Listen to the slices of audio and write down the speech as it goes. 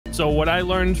So what I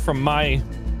learned from my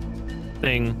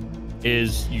thing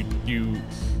is you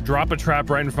drop a trap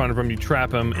right in front of him, you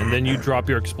trap him, and then you drop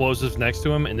your explosives next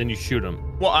to him, and then you shoot him.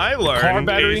 What I learned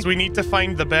is we need to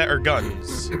find the better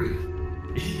guns.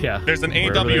 Yeah. There's an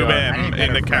AWM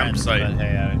in the campsite. But,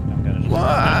 hey, I'm gonna What?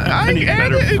 I need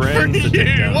better edited for friends to take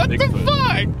you. down What the Bigfoot.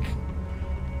 fuck?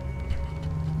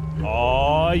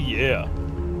 Oh yeah.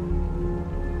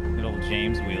 Good old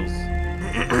James wheels.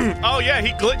 Oh yeah,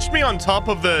 he glitched me on top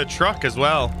of the truck as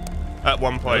well at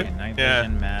one point. Okay, night Yeah.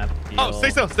 vision map. Oh, stay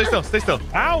still, stay still, stay still.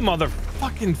 Ow,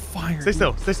 motherfucking fire. Stay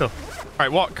still, stay still. All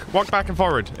right, walk back and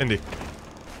forward, Indy.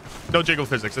 No jiggle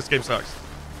physics. This game sucks.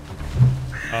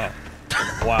 Oh.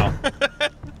 Wow.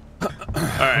 All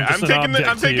right, I'm taking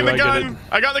the gun.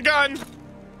 I got the gun.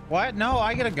 What? No,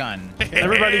 I get a gun.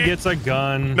 Everybody gets a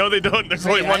gun. No, they don't. There's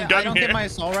only one gun I don't here. get my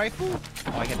assault rifle?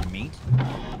 Oh, I get meat?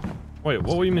 Wait,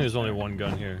 what do you mean there's only one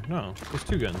gun here? No, there's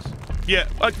two guns. Yeah,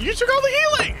 you took all the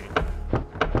healing.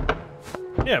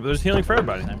 Yeah, but there's healing for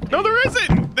everybody. No, there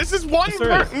isn't. This is one. Yes,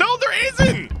 there is. No, there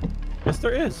isn't. Yes,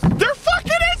 there is. There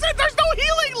fucking isn't. There's no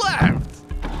healing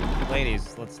left.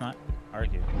 Ladies, let's not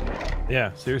argue.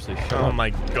 Yeah, seriously. Shut Oh up.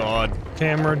 my god.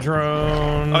 Camera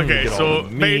drone. Okay, get all so the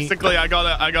meat. basically I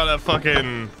gotta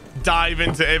fucking dive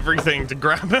into everything to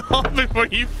grab it all before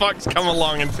you fucks come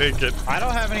along and take it. I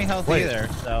don't have any health Wait. either,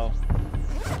 so.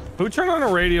 Who turned on a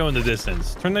radio in the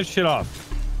distance? Turn that shit off.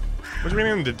 What do you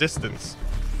mean in the distance?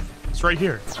 It's right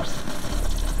here.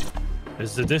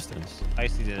 It's the distance.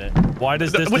 Icy did it. Why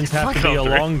does Wait, distance have to fuck be a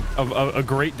off, long, a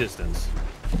great distance?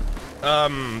 I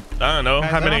don't know. Guys,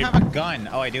 How many I don't have a gun.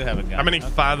 Oh, I do have a gun. how many Okay.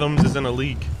 fathoms is in a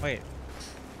league? Wait.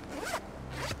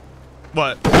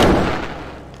 What?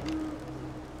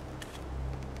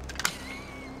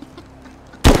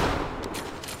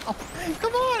 Oh,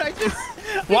 come on, I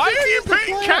just... Why are you used the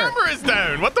putting flare. cameras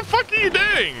down? What the fuck are you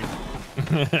doing?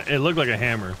 It looked like a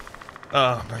hammer.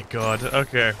 Oh my god.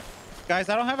 Okay. Guys,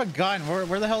 I don't have a gun.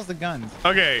 Where the hell's the guns?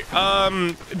 Okay.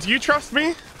 Do you trust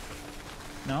me?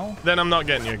 No? Then I'm not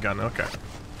getting you a gun. Okay.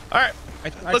 All right.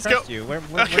 I Let's trust go. you. Okay.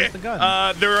 Where's the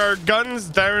gun? There are guns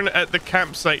down at the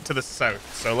campsite to the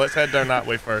south, so let's head down that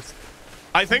way first.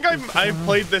 I think I've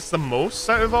played this the most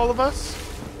out of all of us.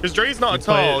 Because Dre's not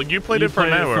tall. You played it for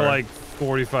an hour. For like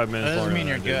 45 minutes. That doesn't longer mean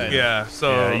than you're I did. good. Yeah.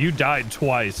 So. Yeah, you died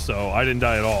twice, so I didn't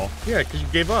die at all. Yeah, because you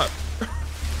gave up.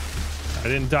 I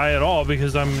didn't die at all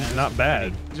because I'm not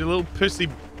bad. You're a little pussy.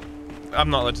 I'm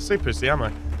not allowed to say pussy, am I?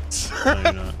 No,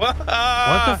 you're not. What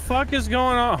the fuck is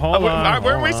going on? Hold on.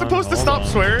 Weren't we supposed to stop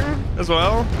swearing as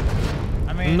well?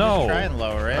 I mean, No. just try and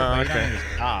lower it. Oh, but you okay. don't need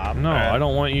to stop. No, Alright. I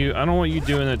don't want you. I don't want you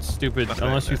doing that stupid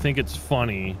unless you think it's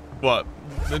funny. What?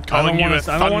 I Calling don't you a want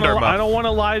to. I thundermuff. don't want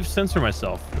to live censor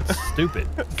myself. It's stupid.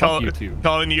 Fuck you two.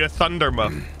 Calling you a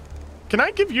thundermuff. Can I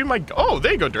give you my? Oh,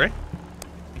 there you go, Dre.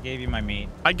 I gave you my meat.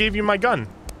 I gave you my gun.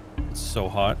 It's so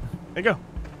hot. There you go.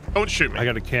 Don't shoot me. I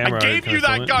got a camera. I gave Can you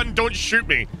film that it? gun. Don't shoot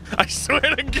me. I swear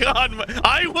to God,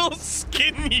 I will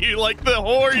skin you like the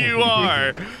whore you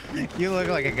are. You look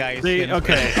like a guy who's See, skin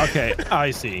okay, okay.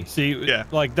 I see. See, Yeah.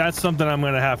 like that's something I'm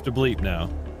gonna have to bleep now.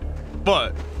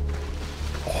 What?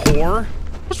 Whore?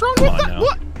 What's wrong Come with on that? now.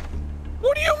 What?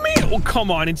 What do you mean? Well,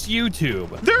 come on, it's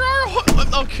YouTube. There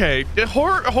are okay.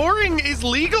 Whoring is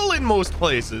legal in most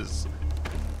places.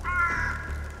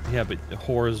 Yeah, but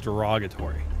whore is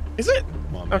derogatory. Is it?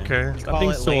 Come on, man. Okay. Stop Call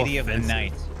being it so Lady of the offensive.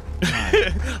 Night.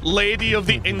 Lady of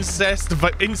the incensed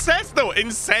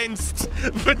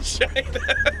vagina.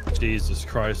 Jesus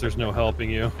Christ, there's no helping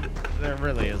you. There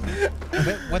really isn't.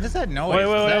 What is that noise? Wait,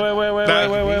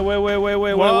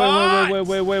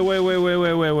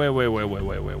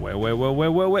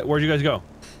 where'd you guys go?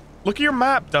 Look at your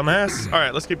map, dumbass. All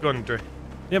right, let's keep going, Dre.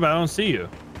 Yeah, but I don't see you.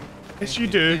 Yes, you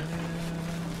do.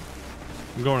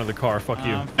 I'm going to the car. Fuck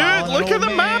you. Dude, look at the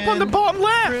map on the bottom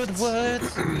left.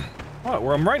 What?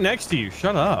 Well, I'm right next to you.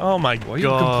 Shut up. Oh my What are you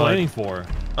God. complaining for?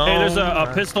 Hey, there's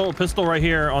a pistol right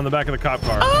here on the back of the cop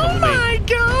car. Oh Come with me. my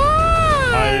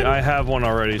God. I have one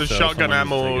already. There's so shotgun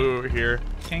someone just take ammo here.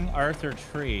 King Arthur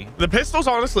Tree. The pistol's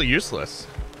honestly useless.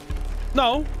 it.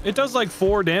 No, it does like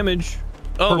 4 damage.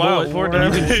 Oh per wow, bullet. 4 And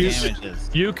you can damage. shoot- Damages.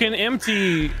 You can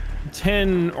empty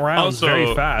 10 rounds Also,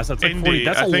 very fast. That's like 40. Indy,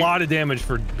 That's I a think- lot of damage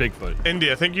for Bigfoot.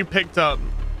 Indy, I think you picked up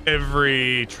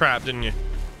every trap, didn't you?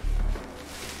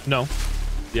 No.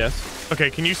 Yes. Okay,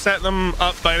 can you set them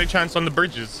up by any chance on the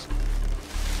bridges?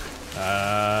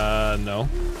 No.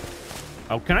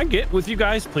 Oh, can I get with you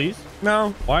guys, please?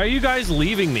 No, Why are you guys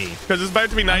leaving me? because it's about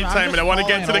to be nighttime just and I want to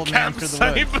get to the following an old man through the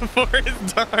campsite before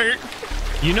it's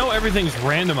dark. You know everything's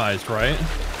randomized, right?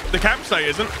 The campsite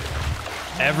isn't.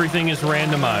 Everything is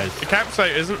randomized. The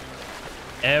campsite isn't.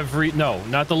 No,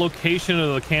 not the location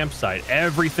of the campsite.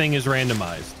 Everything is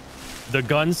randomized. The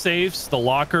gun safes, the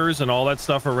lockers, and all that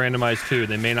stuff are randomized too.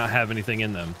 They may not have anything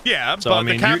in them. Yeah, so, but I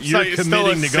mean, the campsite you're is still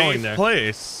a committing to going safe there.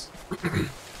 place.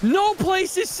 No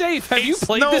place is safe. Have you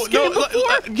played this game before?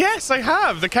 Yes, I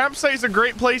have. The campsite is a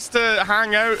great place to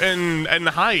hang out and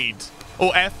hide. Oh,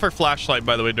 F for flashlight,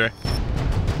 by the way, Dre.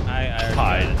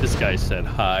 Hide. This guy said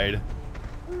hide.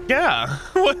 Yeah.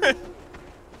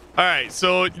 All right,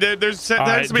 so there's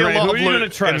tends to be Dre, a lot who of are you loot gonna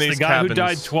trust? in these The guy cabins. who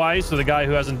died twice or the guy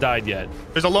who hasn't died yet?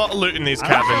 There's a lot of loot in these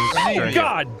cabins. Oh,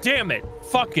 God damn it.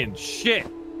 Fucking shit.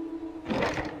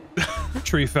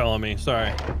 Tree fell on me. Sorry.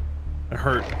 It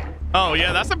hurt. Oh,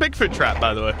 yeah, that's a Bigfoot trap,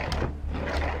 by the way.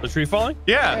 The tree falling?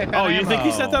 Yeah. Oh, you think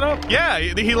he set that up? Yeah,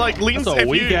 he like leans. That's a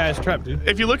weak-ass trap, dude.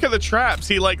 If you look at the traps,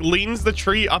 he like leans the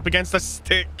tree up against a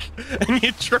stick, and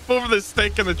you trip over the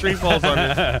stick, and the tree falls on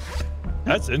it.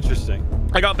 That's interesting.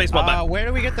 I got baseball bat. Where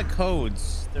do we get the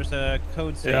codes? There's a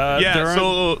code safe. Yeah,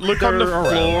 so look on the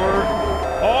floor.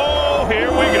 Oh, here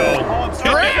we go.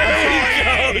 Dre!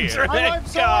 I'm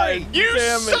sorry. You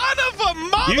son of a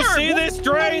mother! You see this,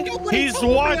 Dre? He's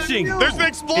watching. There's an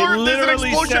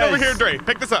explosion says, over here, Dre.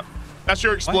 Pick this up. That's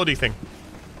your explodey thing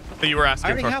that you were asking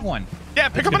I already for. have one. Yeah,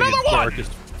 pick up It's gonna another get one. dark as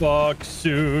fuck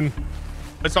soon.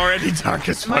 It's already dark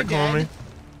as Am I fuck, homie. dead?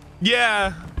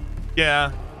 Yeah.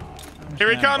 Yeah. Here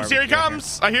he comes. Here he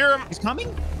comes. I hear him. He's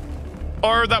coming?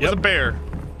 Or that was Yep. a bear.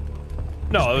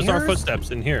 No, it was our Bears?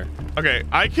 footsteps in here. Okay,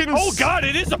 I can. Oh God,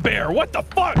 it is a bear. What the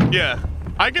fuck? Yeah,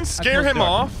 I can scare him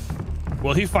off.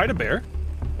 Will he fight a bear?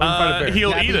 Let him fight a bear.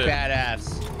 He'll That'd eat be it.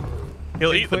 badass.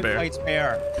 He'll eat the Bigfoot bear. fights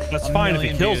bear. That's A fine if he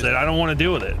million kills views. it. I don't want to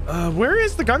deal with it. Where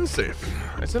is the gun safe?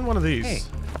 It's in one of these. Hey,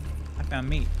 I found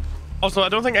meat. Also, I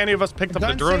don't think any of us picked up the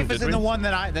Gun drone, safe did is we? in the one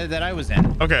that I was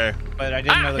in, Okay. but I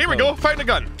didn't know the Here we code. go. Find a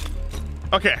gun.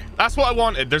 Okay, that's what I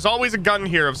wanted. There's always a gun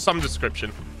here of some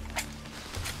description.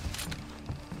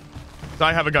 So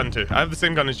I have a gun too. I have the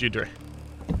same gun as you, Dre.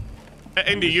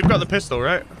 Indy, you've got the pistol,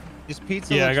 right? This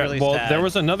pizza Yeah, I looks got. really Well, sad. there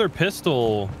was another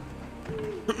pistol,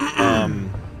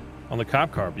 on the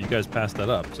cop car, but you guys passed that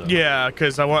up. So. Yeah,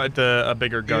 because I wanted a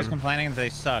bigger He was gun. complaining that they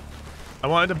suck. I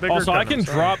wanted a bigger Also, gun. I can I'm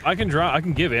sorry. drop. I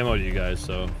can give ammo to you guys.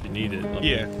 So if you need it. let me-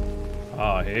 Yeah.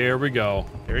 Oh, here we go.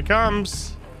 Here he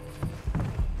comes.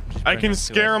 I bring can us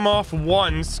to scare it. him off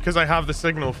once because I have the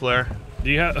signal flare.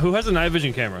 Do you have? Who has a night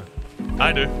vision camera?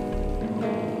 I do.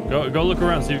 Go look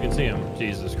around, see if you can see him.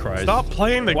 Jesus Christ. Stop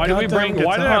playing the Why did we goddamn bring?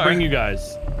 Why did I guitar. bring you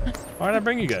guys? Why did I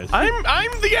bring you guys?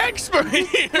 I'm the expert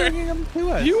here Bringing them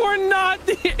to us. You are not.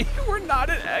 You are not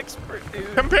an expert,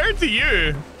 dude. compared to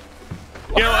you.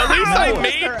 You know, at least I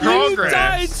made You progress.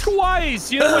 died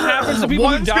twice. You know what happens to people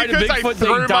who Once die to because I Bigfoot?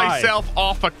 threw They die. myself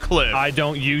off a cliff. I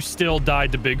don't. You still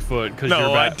died to Bigfoot because no,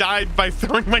 you're I bad. died by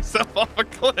throwing myself off a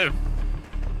cliff.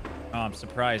 Oh, I'm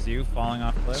surprised. You falling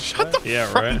off cliff? Shut the Yeah,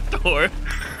 front door.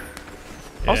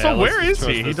 Also, Yeah, let's where just is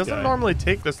he? trust He this doesn't guy. normally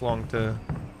take this long to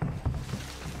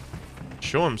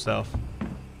show himself.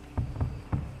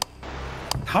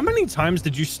 How many times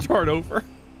did you start over?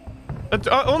 Only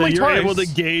That you're twice. able to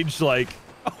gauge like.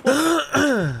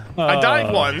 I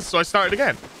died once, so I started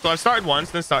again. So I started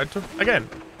once, then started again.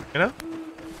 You know?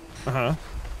 Uh huh.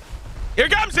 Here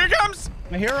he comes! Here he comes!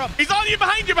 I hear him. He's on you!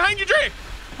 Behind you! Behind you, Dre!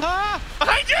 Ah!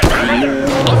 Behind you! Right there!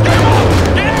 Let's get him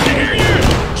off! Get him to hear you!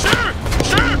 Shoot!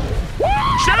 Shoot!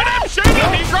 Shoot him! Shoot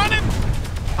him! He's running!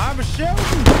 I'm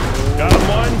shooting. Got him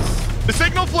once. The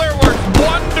signal flare works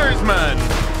wonders, man!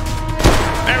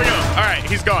 There we go. All right,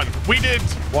 he's gone. We did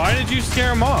Why did you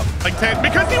scare him off? like 10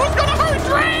 because he was gonna hurt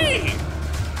Dre!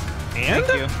 And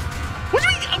Thank you. What do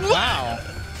you mean? Wow.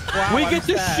 Wow, we I'm get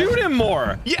to sad. shoot him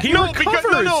more. Yeah, he no,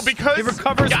 recovers. because he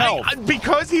recovers health.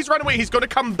 Because he's run away, he's going to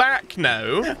come back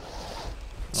now.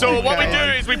 So what we do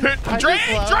is we put I Dre,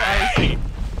 just love Dre.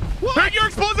 Put your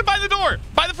explosive by the door,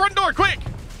 by the front door, quick.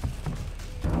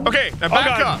 Okay, now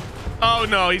back God. up. Oh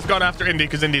no, he's gone after Indy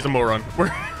because Indy's a moron. We're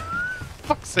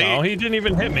fuck's sake. Oh, he didn't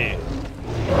even hit me.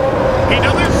 He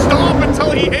doesn't stop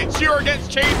until he hits you or gets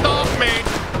chased off me.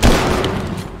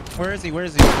 Where is he? Where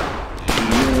is he?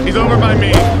 He's over by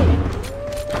me.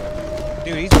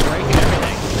 Dude, he's breaking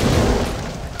everything.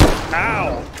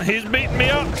 Ow! He's beating me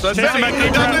up. So Chase him back to he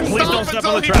the trap. doesn't Please stop don't step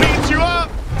until on the he trap. beats you up.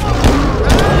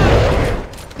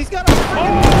 He's got a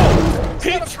Oh!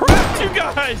 He trapped you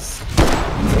guys.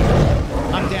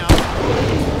 I'm down.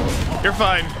 You're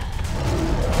fine.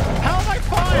 How am I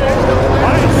fine? All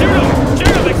right, shoot him!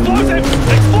 Shoot him! Explosives!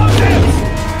 Explosives!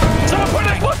 Someone put an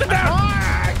explosive down!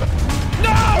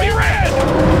 No! He ran!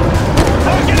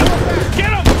 Oh, get him!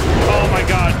 Get him! Oh my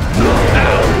God!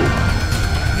 Ow!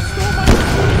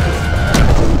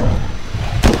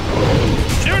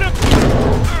 Shoot him!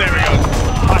 There we go.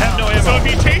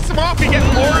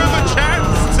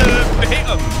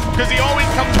 him because he always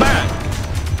comes back.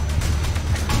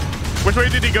 Which way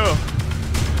did he go?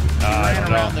 I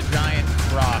ran around the giant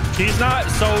rock. He's not.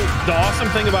 So the awesome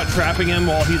thing about trapping him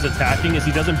while he's attacking is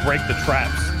he doesn't break the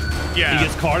traps. Yeah. He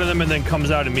gets caught in them and then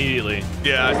comes out immediately.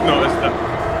 Yeah, I noticed that.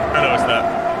 I noticed that.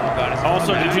 Oh God, it's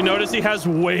Also, coming did you back. notice he has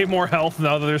way more health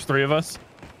now that there's 3 of us?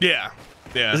 Yeah.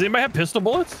 Yeah. Does anybody have pistol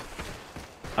bullets?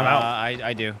 I'm out.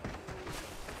 I do.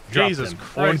 Drop Jesus them,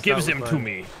 Christ, or gives that them was to fun.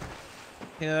 me.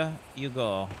 Here you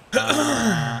go.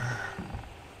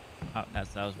 Oh, that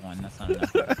was one. That's not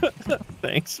enough.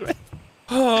 Thanks, man.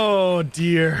 Oh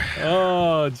dear.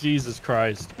 Oh, Jesus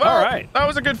Christ. Well, All right. That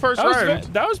was a good first That was, round.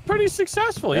 that was pretty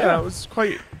successful. Yeah, Yeah. it was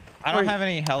quite. I don't have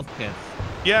any health kits.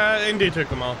 Yeah, Indy took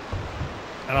them all.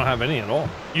 I don't have any at all.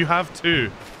 You have 2.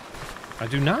 I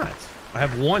do not. I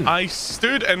have 1. I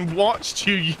stood and watched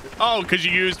you. Oh, because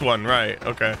you used one, right?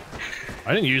 Okay.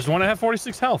 I didn't use 1. I have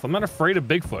 46 health. I'm not afraid of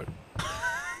Bigfoot.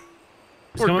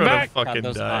 He's We're coming gonna back. fucking God,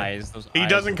 those die. eyes. Those He eyes.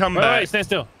 doesn't come Wait, back. wait, stand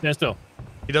still. Stand still.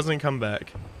 He doesn't come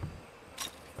back.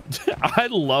 I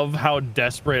love how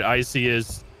desperate Icy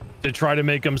is to try to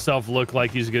make himself look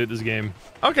like he's good at this game.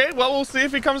 Okay, well, we'll see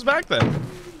if he comes back then.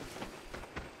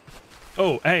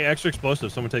 Oh, hey, extra explosive.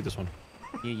 Someone take this one.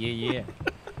 Yeah.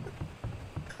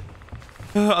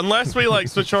 Unless we like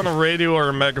switch on a radio or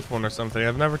a megaphone or something.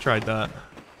 I've never tried that.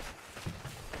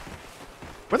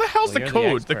 Where the hell's Well, the you're the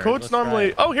code? The expert. code's Let's try normally.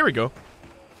 it. Oh, here we go.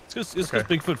 It's because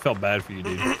Bigfoot felt bad for you,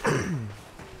 dude.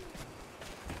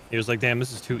 He was like, damn,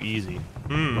 this is too easy.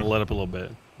 I'm gonna let up a little bit.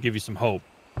 Give you some hope.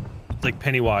 It's like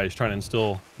Pennywise trying to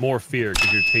instill more fear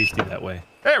because you're tasty that way.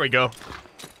 There we go.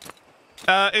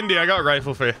 Indy, I got a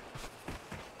rifle for you.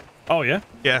 Oh, yeah?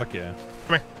 Yeah. Fuck yeah.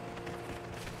 Come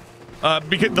here.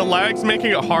 Because the lag's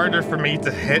making it harder for me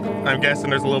to hit. I'm guessing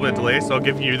there's a little bit of delay, so I'll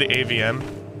give you the AVM.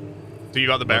 So you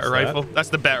got the better What's that? rifle? That's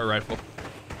the better rifle.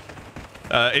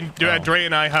 Dre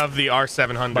and I have the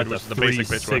R700, But which the is the basic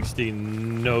bitch one. 360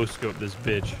 no scope this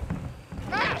bitch.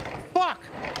 Fuck!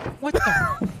 What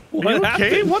the? What Are you okay?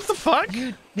 happened? What the fuck?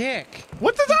 You dick.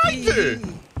 What did I do?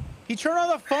 He turned on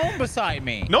the phone beside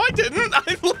me. No, I didn't.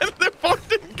 I let the phone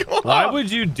didn't go Why off. would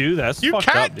you do that? That's You fucked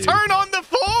can't up, dude. turn on the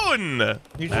phone.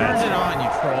 You turned it on, you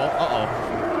troll.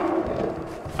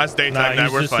 Uh-oh. That's daytime Nah,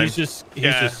 now. We're fine. He's just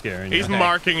scaring you. He's Okay.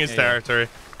 marking his Yeah. territory.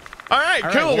 All right, All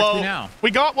right, cool. where to Well, now?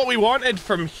 we got what we wanted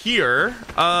from here.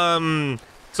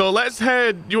 So let's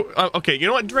head. Okay, you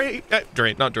know what, Dre?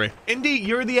 Not Dre. Indy,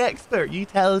 you're the expert. You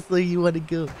tell us where you want to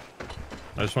go.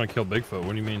 I just want to kill Bigfoot.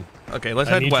 What do you mean? Okay, let's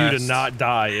I head need west. you to not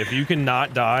die. If you can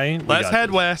not die, we Let's got head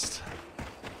this. west.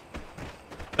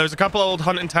 There's a couple of old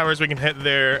hunting towers we can hit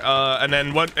there, and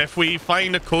then if we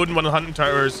find a code in one of the hunting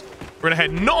towers, we're gonna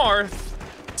head north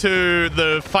to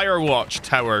the Firewatch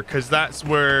Tower, because that's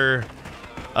where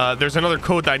there's another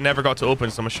code that I never got to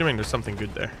open, so I'm assuming there's something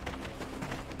good there.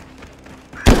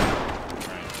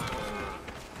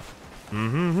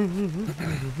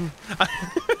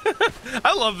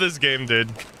 I love this game,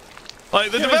 dude.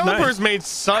 Like, the Yeah, it's developers nice. made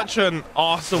such an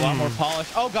awesome... A lot more polish.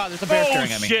 Oh God, there's a bear Oh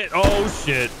staring at me. shit! Oh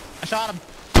shit! I shot him.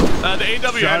 The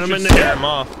AWM Shot him should in the scare head. him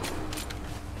off.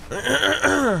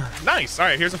 Nice. All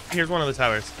right, here's one of the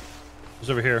towers. He's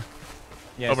over here.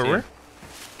 Yeah, I Over see where?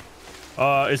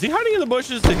 him. Is he hiding in the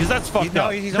bushes? Because that's fucked No,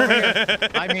 up. he's over here.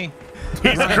 I mean,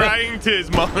 He's crying to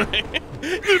his mother.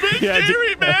 It's been Yeah,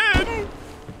 scary, man.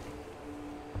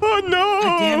 Oh no!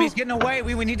 God damn, he's getting away.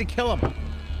 We need to kill him.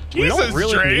 We Jesus, don't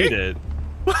really Dre. need it.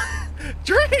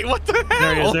 Dre, what the hell?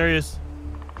 There he is. There he is.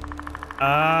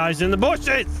 He's in the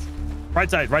bushes. Right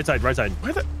side. Right side. Right side.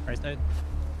 Where the... Right side.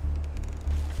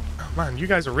 Oh, man, you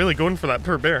guys are really going for that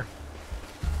poor bear.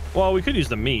 Well, we could use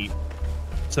the meat.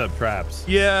 Set up traps.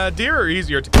 Yeah, deer are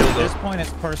easier to kill At though. this point, it's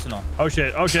personal. Oh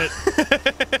shit! Oh shit!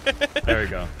 There we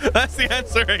go. That's the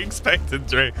answer I expected,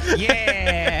 Dre.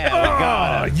 Yeah, we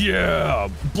got Oh him. yeah!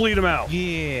 Bleed him out.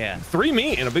 Yeah. 3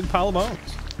 meat and a big pile of bones.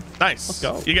 Nice. Let's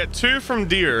go. You get 2 from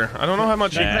deer. I don't know how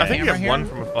much. Yeah. I think you Camera get here? 1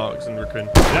 from a fox and raccoon.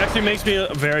 It actually makes me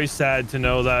very sad to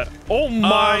know that. Oh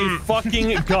my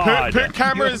fucking god! Put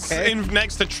cameras okay? in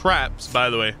next to traps, by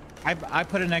the way. I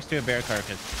put it next to a bear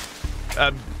carcass.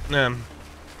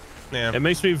 Yeah. It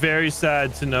makes me very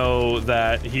sad to know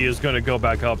that he is going to go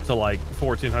back up to like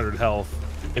 1400 health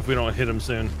if we don't hit him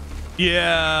soon.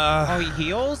 Yeah. Oh, he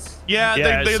heals? Yeah.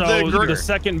 Yeah, so the the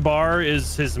second bar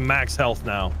is his max health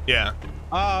now. yeah.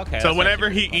 Oh, okay. So that's whenever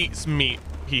actually he pretty eats meat,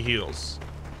 he heals.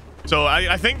 So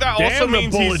I think that Damn, also the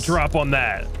means bullet he's. drop on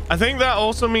that. I think that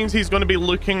also means he's going to be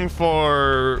looking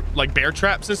for like bear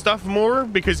traps and stuff more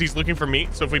because he's looking for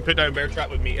meat. So if we put down a bear trap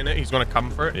with meat in it, he's going to come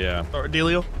for it. Yeah. Sort of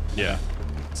dealio. Yeah.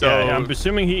 So Yeah, I'm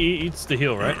assuming he eats to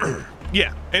heal, right?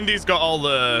 yeah, Indy's got all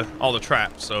the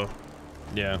traps. So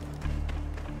Yeah.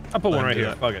 I'll put one right do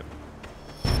here. that. Fuck it.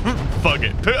 Fuck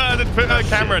it. Put a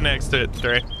camera next to it,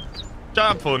 Dre. Shut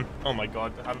up, phone. Oh my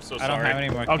god, I'm so sorry. I don't have any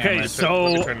more Okay, cameras. so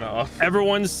Let me turn that off.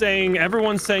 everyone's saying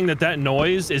that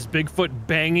noise is Bigfoot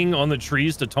banging on the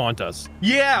trees to taunt us.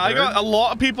 Yeah, I got a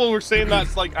lot of people were saying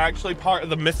that's like actually part of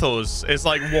the mythos. It's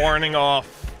like warning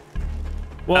off.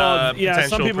 Well, yeah,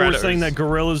 some potential people were saying predators. that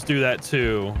gorillas do that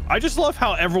too. I just love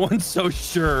how everyone's so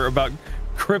sure about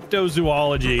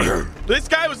cryptozoology. This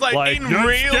guy was like in that's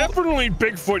real. definitely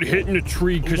Bigfoot hitting a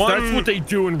tree because that's what they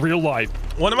do in real life.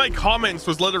 One of my comments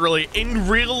was literally, in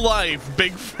real life,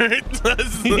 Bigfoot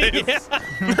does this.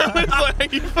 I was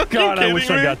like, you fucking God, I kidding wish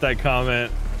me? I got that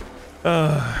comment.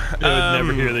 I would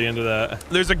never hear the end of that.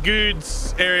 There's a good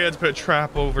area to put a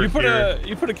trap over here.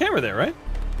 You put a camera there, right?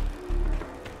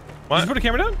 What? Did you put a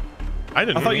camera down? I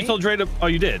didn't. I thought you told Dre to. Oh,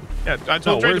 you did. Yeah, I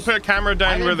told Dre to put a camera I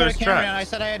down didn't where put a there's camera down. I traps.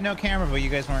 said I had no camera, but you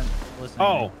guys weren't listening.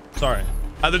 Oh, sorry.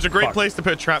 There's a great Fuck. place to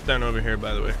put a trap down over here,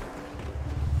 by the way.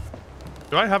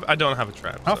 Do I have? I don't have a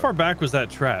trap. How so. far back was that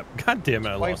trap? God damn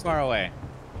it, I Quite lost far away.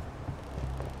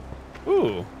 it.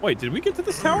 Ooh, wait, did we get to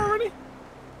this tower already?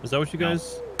 Is that what you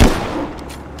guys?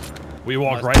 We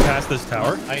walked right past this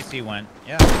tower. Icy went.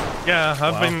 Yeah. Yeah,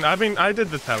 I did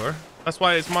the tower. That's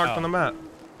why it's marked on the map.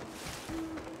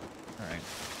 All right.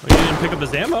 Well, you didn't pick up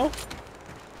this ammo.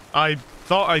 I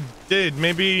thought I did.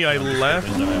 Maybe I left.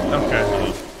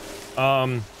 Okay.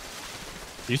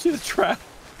 Do you see the trap?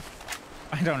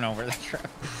 I don't know where the trap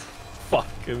is.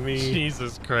 Fuck me.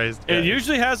 Jesus Christ. It guys.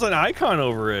 usually has an icon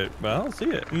over it, but I don't see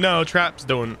it. No, traps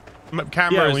don't.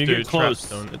 Cameras when you do. get close.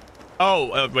 Traps don't.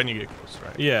 Oh, when you get close,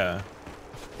 right? Yeah.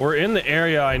 We're in the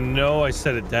area. I know I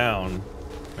set it down.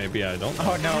 Maybe I don't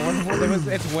know. Oh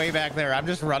no, it's way back there. I'm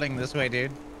just running this way,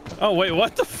 dude. Oh wait,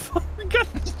 what the fuck?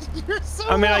 You're so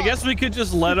I mean, I lost. guess we could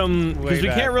just let them, because Way we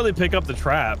back. can't really pick up the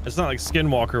trap. It's not like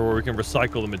Skinwalker where we can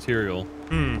recycle the material.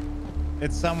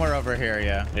 It's somewhere over here,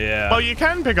 yeah. Yeah. Well, you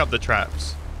can pick up the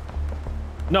traps.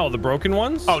 No, the broken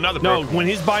ones? Oh, not the broken No, when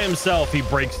he's by himself, he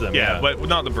breaks them. Yeah, but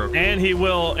not the broken. And he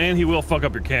will fuck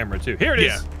up your camera too. Here it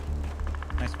is.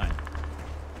 Yeah. Nice find.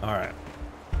 All right.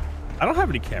 I don't have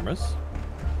any cameras.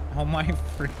 Oh my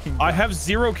freaking God. I have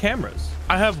 0 cameras.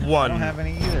 I have one. I don't have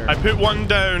any either. I put one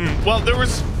down. Well,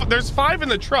 there's 5 in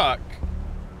the truck.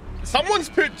 Someone's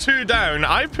put 2 down.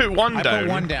 I put one I down. put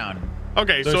one down.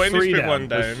 Okay, so There's Amy's 3 put down. one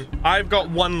down. I've got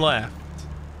 1 left.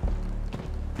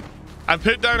 I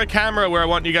put down a camera where I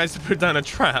want you guys to put down a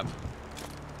trap.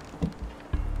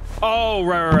 Oh,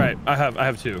 right. I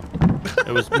have 2.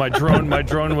 It was my drone. My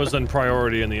drone was on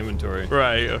priority in the inventory.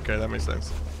 Right. Okay, that makes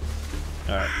sense.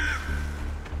 All right.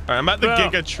 All right, I'm at the Well-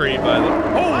 Giga tree, by the way.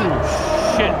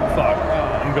 Oh shit! Fuck.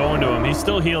 I'm going to him. He's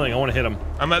still healing. I want to hit him.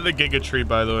 I'm at the Giga tree,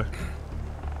 by the way.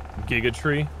 Giga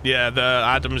tree. Yeah, the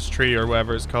Adam's tree or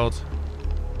whatever it's called.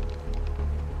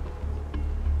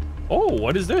 Oh,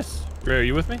 what is this? Ray, are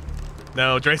you with me?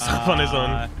 No, Dre's up on his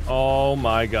own. Oh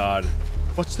my god.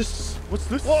 What's this? What's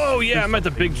this? Whoa, yeah, I'm at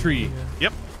the big tree.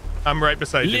 Yep, I'm right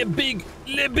beside you. Le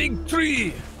big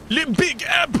tree. Le Big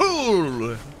Apple.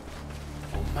 Oh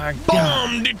my god.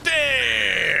 Bombed it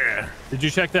there. Did you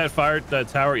check that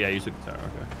tower? Yeah, you took the tower.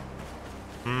 Okay.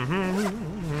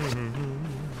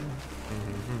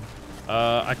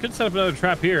 I could set up another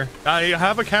trap here. I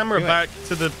have a camera Do it. back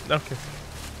to the. Okay.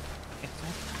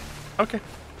 Okay.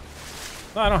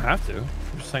 No, I don't have to.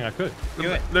 I'm just saying I could.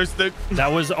 Do it. There's the. That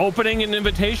was opening an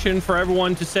invitation for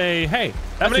everyone to say, "Hey,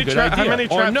 that's a good idea." How many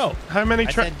Or traps? no, How many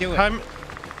I traps? said do it.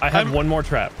 I have one more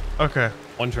trap. Okay.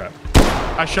 One trap.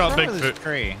 I shot What's wrong with Bigfoot. this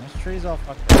tree? This tree's all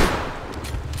fucked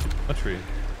up. A tree.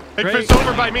 Bigfoot's Great.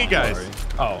 over by me, guys. Sorry.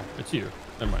 Oh, it's you.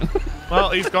 Never mind. Well,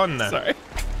 he's gone now. Sorry.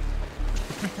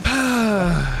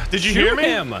 Did you Shoot hear me?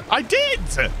 him. I did.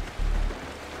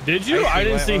 Did you? I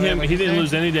didn't see him. What'd He you didn't say?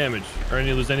 lose any damage or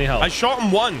lose any health. I shot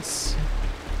him once.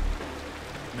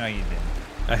 No, you didn't.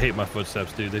 I hate my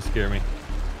footsteps, dude. They scare me.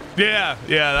 Yeah,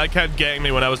 that kept getting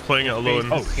me when I was playing it alone.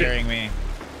 Face is scaring me.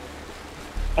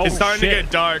 Oh, It's starting to shit.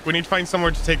 get dark. We need to find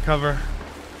somewhere to take cover.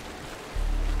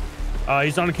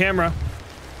 He's on the camera.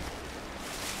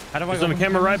 How do I He's go on the from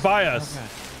camera here? right by us. Okay.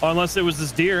 Unless it was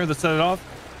this deer that set it off.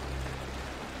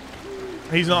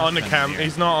 He's not on the That's cam. deer.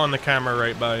 He's not on the camera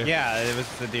right by you. Yeah, it was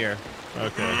the deer.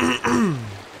 Okay.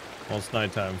 Well, it's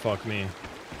nighttime. Fuck me.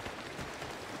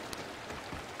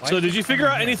 Why So is did it you figure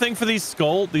coming out here? anything for these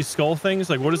skull things?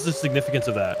 Like, what is the significance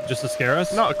of that? Just to scare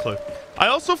us? Not a clue. I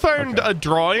also found Okay. a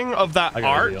drawing of that I got a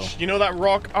arch. deal. You know that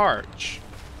rock arch?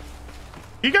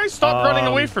 You guys stop running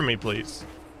away from me, please.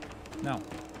 No.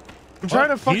 I'm trying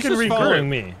to He's fucking just following regroup.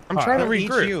 me. I'm trying to I'll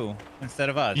eat regroup. you instead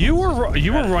of us. You were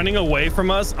running away from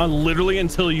us literally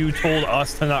until you told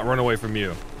us to not run away from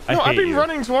you. No, I've been you.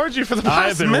 running towards you for the I've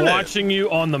past been minute. watching you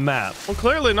on the map. Well,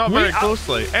 clearly not very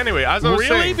closely. Anyway, as I was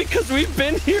Really? saying, Because we've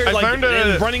been here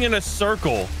running in a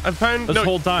circle this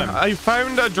whole time. I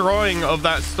found a drawing of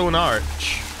that stone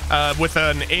arch with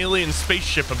an alien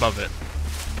spaceship above it.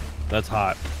 That's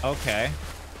hot. Okay.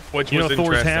 Which You know was Thor's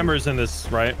interesting. hammer's in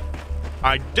this, right?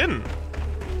 I didn't.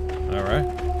 All right.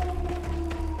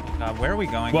 Where are we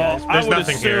going, Well, guys? I There's would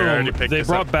nothing here. I already assume picked they this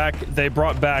brought up. back. They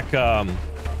brought back.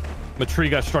 A tree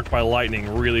got struck by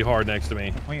lightning really hard next to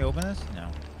me. Can we open this? No.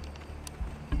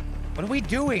 What are we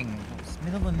doing? It's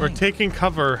middle of the We're night. taking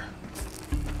cover.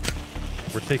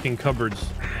 We're taking cupboards.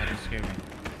 That just scared me.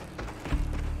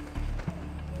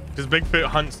 Because Bigfoot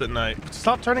hunts at night.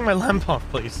 Stop turning my lamp off,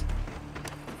 please.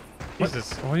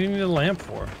 Jesus. What do you need a lamp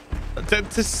for?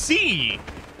 To see.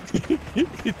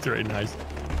 It's very nice.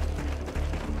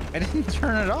 I didn't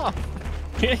turn it off.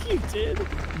 Yeah, you did.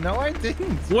 No, I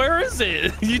didn't. Where is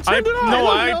it? You turned it off. No,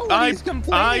 I don't know what he's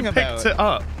complaining I about. picked it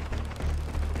up.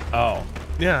 Oh.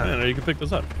 Yeah. Yeah, no, you can pick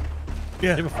this up.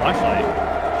 Yeah. You have a flashlight.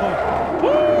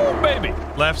 Oh. Woo, baby.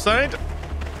 Left side.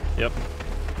 Yep.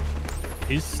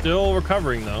 He's still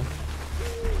recovering though.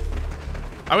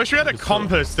 I wish we had a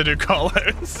compass to do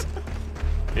callouts.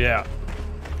 Yeah.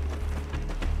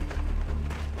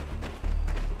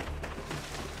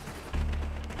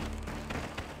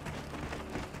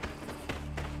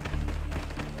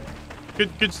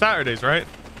 Good Saturdays, right?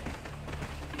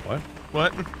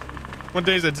 What? What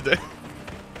day is it today?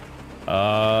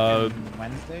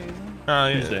 Wednesday, isn't it?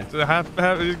 Yeah. Tuesday. It's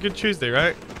a good Tuesday,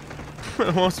 right?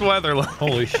 What's the weather like?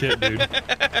 Holy shit, dude.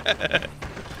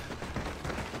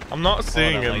 I'm not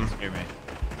seeing that him. light scared me.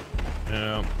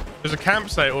 Yeah. There's a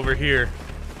campsite over here,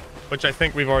 which I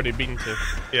think we've already been to.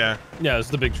 Yeah. Yeah, it's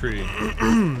the big tree.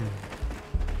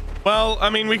 Well, I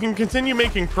mean, we can continue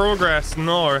making progress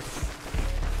north,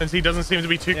 since he doesn't seem to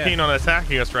be too keen on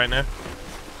attacking us right now.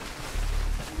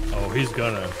 Oh, he's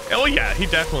gonna. Oh yeah, he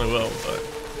definitely will. But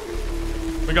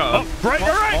we got. Oh, right, all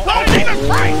right. Oh, Jesus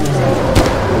Christ!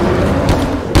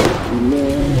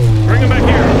 Bring him back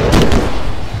here.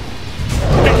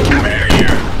 Hey, come here, you!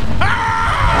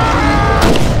 Ah!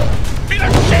 Beat the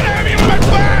shit out of me with my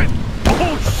plan!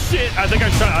 Oh shit! I think I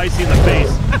shot Icy in the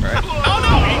face. Oh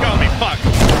no, he got me. Fuck.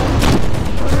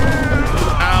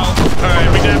 Ow. All right,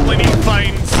 we definitely need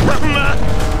fines from.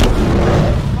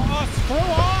 Oh, screw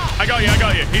off! I got you.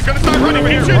 He's gonna start running.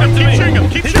 Keep shooting him.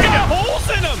 Keep He's shooting got him. holes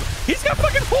in him. He's got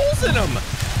fucking holes in him.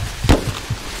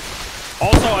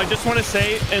 Also, I just want to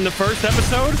say, in the first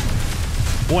episode,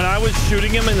 when I was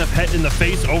shooting him in the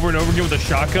face over and over again with a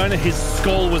shotgun, his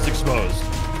skull was exposed.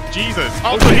 Jesus.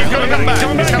 Oh, so he's gonna come back.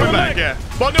 He's coming back. Yeah.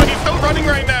 Well, no, he's still running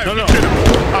right now. No. Shoot him.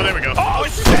 Oh, there we go. Oh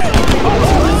shit!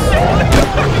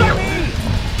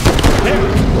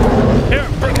 Here,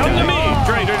 come to me.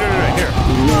 Dre, here.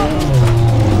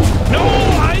 No,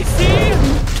 Icy!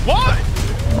 What?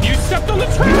 You stepped on the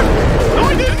trap! No,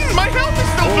 I didn't. My health is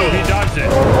still Oh, full. he dodged it.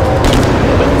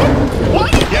 Why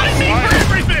are you getting me for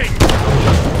everything?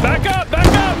 Back up!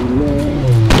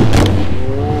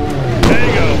 There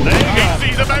you go.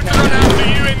 He's about to run after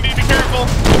you, Indy. Be careful.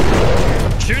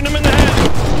 Shooting him in the head.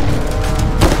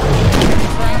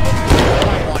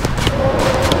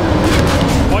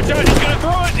 Watch out, he's gonna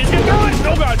throw it!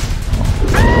 Oh god!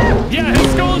 Yeah,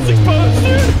 his skull is exposed,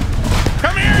 dude!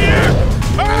 Come here, you!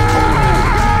 Ah!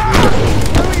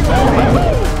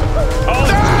 Oh!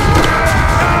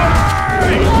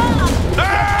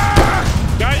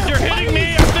 Ah! Guys, you're hitting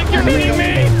me! I think you're hitting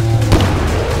me!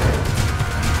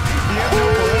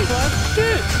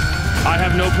 Shit! I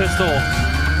have no pistol.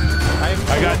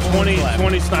 I got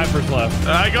 20 snipers left.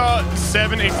 I got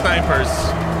 70 snipers.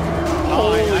 I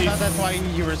thought that's why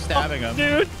you were stabbing him.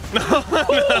 Dude!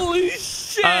 Holy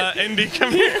shit! Indy,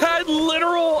 come He here. had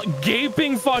literal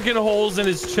gaping fucking holes in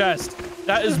his chest.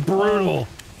 That is brutal.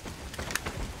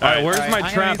 Alright, where's my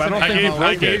trap? I don't think he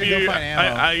broke it.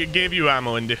 I gave you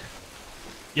ammo, Indy.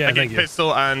 Yeah, I thank gave you.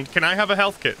 pistol, and can I have a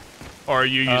health kit? Or are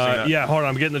you using that? Yeah, hold on.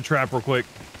 I'm getting the trap real quick.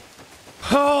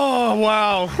 Oh,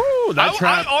 wow. Whew, that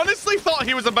trap. I honestly thought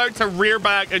he was about to rear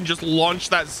back and just launch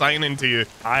that sign into you.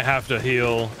 I have to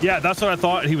heal. Yeah, that's what I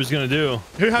thought he was gonna do.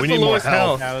 Who has we the need more lowest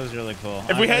health? That was really cool.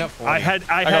 If we had- I had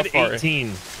got 40.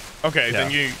 18. Okay, Yeah. then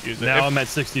you use it. Now I'm at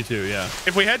 62. Yeah.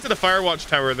 If we head to the Firewatch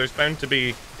Tower, there's bound to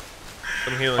be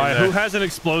some healing All right. there. Who has an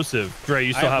explosive? Dre,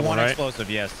 you still I have one, right? explosive,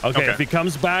 yes. Okay, Okay. If he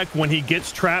comes back when he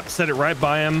gets trapped, set it right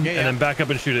by him, Yeah, and then back up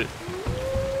and shoot it.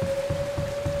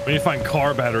 We need to find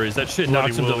car batteries. That shit Bloody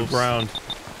knocks him to the wolves. ground.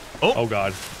 Oh. Oh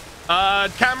god.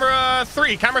 Camera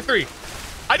 3.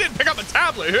 I didn't pick up the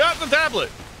tablet. Who has the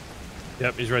tablet?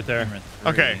 Yep, he's right there.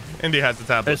 Okay, Indy has the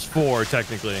tablet. It's 4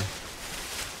 technically.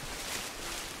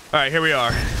 right, here we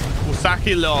are.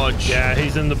 Osaki Lodge. Yeah,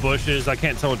 he's in the bushes. I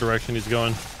can't tell what direction he's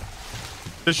going.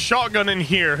 The shotgun in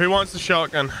here. Who wants the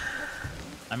shotgun?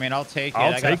 I mean, I'll take it.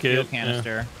 I'll I got a take fuel it,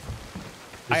 canister.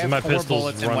 This I is have my 4 pistol's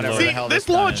bullets and run whatever low. the See, hell this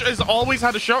gun lodge is. has always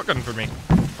had a shotgun for me.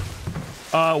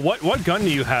 What gun do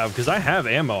you have? Because I have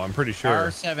ammo, I'm pretty sure.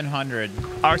 R700.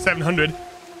 R700.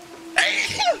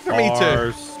 For me too.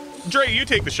 R's. Dre, you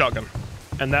take the shotgun.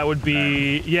 And that would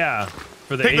be, yeah,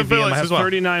 for the Take the AVM. bullets I have as well.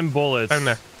 39 bullets. Down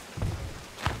there.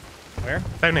 Where?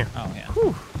 Down here. Oh, yeah.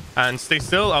 Whew. And stay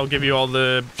still. I'll give you all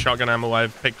the shotgun ammo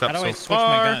I've picked up How do I so switch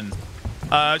far. my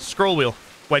guns? Scroll wheel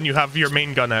when you have your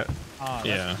main gun out. Oh, that's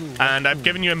Yeah. cool. And I've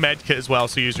given you a med kit as well,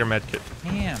 so use your med kit.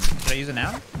 Damn. Should I use it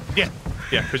now? Yeah,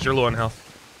 because you're low on health.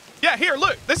 Yeah, here,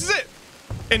 look, this is it.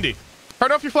 Indy,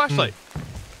 turn off your flashlight.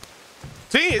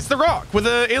 See, it's the rock with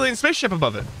the alien spaceship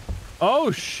above it.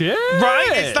 Oh, shit. Right,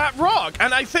 it's that rock.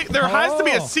 And I think there has to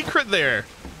be a Oh. secret there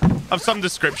of some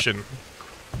description.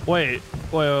 Wait.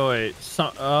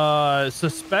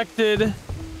 Suspected.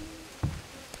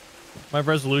 My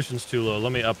resolution's too low.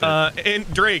 Let me up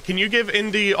it. Dre, can you give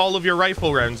Indy all of your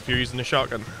rifle rounds if you're using the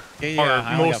shotgun? Yeah, Or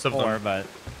I only most got of 4, them. but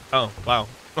Oh, wow.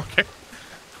 Okay.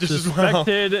 Just as well.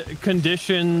 Suspected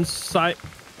conditions.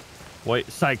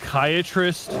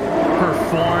 Psychiatrist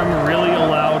perform really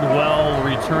allowed well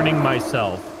returning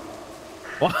myself.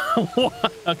 Okay,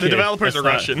 The developers are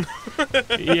that's Russian.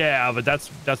 Yeah, but that's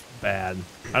bad.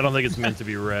 I don't think it's meant to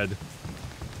be read.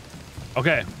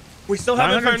 Okay. We still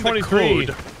haven't found the 923.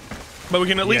 code, but we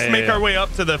can at least make our way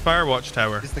up to the Firewatch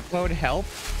Tower. does the code help?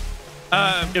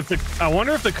 I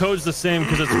wonder if the code's the same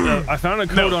because it's. I found a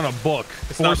code No, on a book.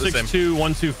 it's not the same.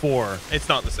 462124. It's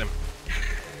not the same.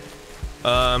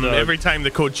 Every time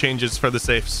the code changes for the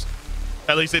safes.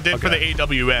 At least it did for the Okay.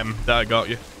 AWM that I got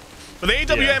you. But the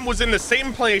AWM was in the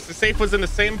same place. The safe was in the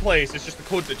same place. It's just the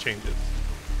code that changes.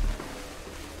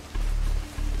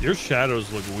 Your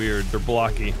shadows look weird. They're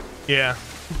blocky. Yeah.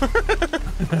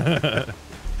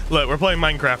 Look, we're playing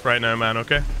Minecraft right now, man,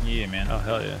 okay? Yeah, man. Oh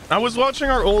hell yeah. I was watching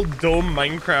our old Dome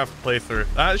Minecraft playthrough.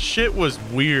 That shit was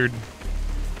weird.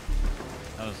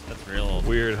 That's real.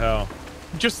 Weird how.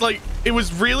 Just like, it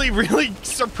was really, really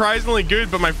surprisingly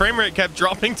good, but my frame rate kept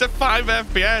dropping to 5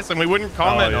 FPS and we wouldn't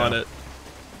comment yeah. on it.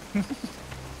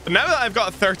 But now that I've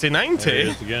got a There it 3090,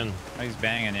 is again. Oh, he's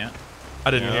banging, yeah.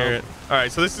 I didn't Yeah. hear it. All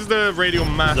right, so this is the radio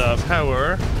mass up?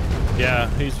 tower. Yeah,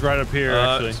 he's right up here.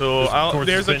 Actually. So Just towards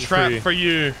there's the a spin trap tree. for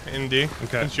you, Indy.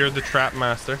 Okay. Since you're the trap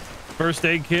master. First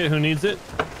aid kit. Who needs it?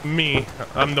 Me.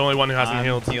 I'm the only one who hasn't I'm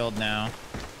healed. healed now.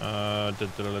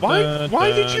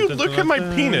 Why did you look at my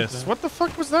penis? What the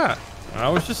fuck was that? I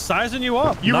was just sizing you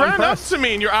up. You Not ran impressed. up to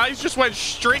me and your eyes just went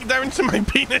straight down to my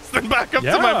penis, then back up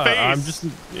Yeah, to my face. I'm just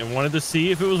I wanted to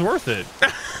see if it was worth it.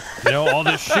 You know, all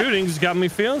this shooting's got me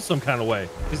feeling some kind of way.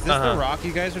 Is this the rock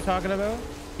you guys are talking about?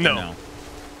 No.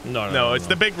 No, It's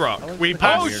the big rock. That looks We like a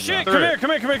passed Oh weird shit! rock.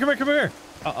 Come here!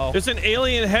 Uh-oh. There's an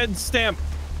alien head stamp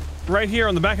right here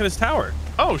on the back of this tower.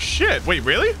 Oh shit! Wait,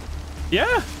 really?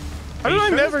 Yeah. How did I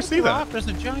Sure never this is see the that? rock? There's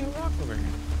a giant rock over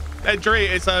here. Dre,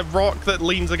 it's a rock that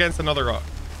leans against another rock.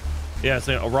 Yeah, it's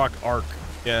a rock arc.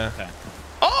 Yeah. Okay.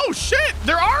 Oh shit!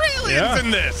 There are aliens Yeah.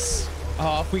 in this.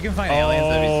 Oh, if we can find aliens,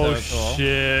 that'd Oh be so cool.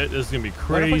 shit! This is gonna be What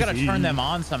crazy. if we gotta turn them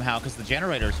on somehow? Because the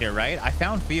generator's here, right? I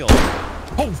found field.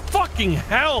 Oh fucking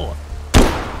hell!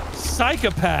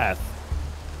 Psychopath!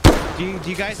 Do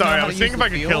you guys Sorry, know I how was to thinking if use I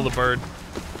could the kill the field? bird.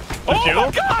 Oh you?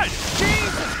 my god!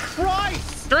 Jesus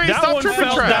Christ! Dre, That stop one tripping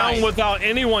fell traps. down without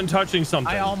anyone touching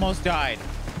something. I almost died.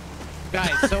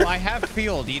 Guys, so I have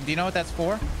fuel. Do you know what that's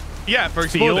for? Yeah, for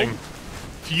Field? exploding.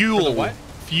 Fuel. For the what?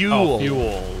 Fuel. Oh,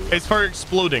 fuel. It's for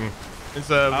exploding. It's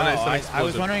a. Oh, it's an I was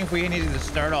explosive. wondering if we needed to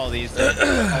start all these to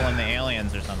call in the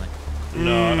aliens or something.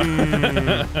 No.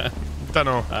 Don't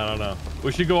know. I don't know.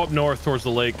 We should go up north towards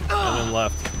the lake and then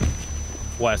left.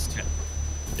 West.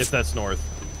 If that's north.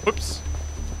 Whoops.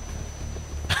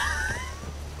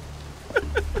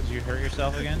 Did you hurt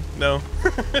yourself again? No.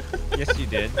 Yes, you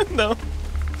did. No.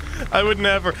 I would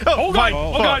never. Oh my god!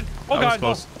 Oh fuck. god! Oh That was god!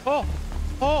 close.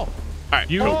 Oh, oh,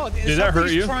 You oh! did that hurt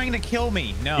somebody's you? trying to kill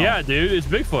me. No. Yeah, dude, it's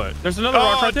Bigfoot. There's another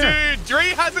rock Oh, right there. dude, Dre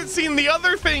hasn't seen the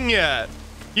other thing yet.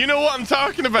 You know what I'm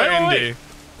talking about, Wait. Indy.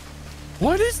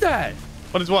 What is that?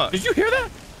 What is what? Did you hear that?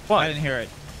 I didn't hear it.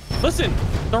 Listen,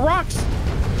 the rocks.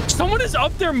 Someone is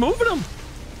up there moving them.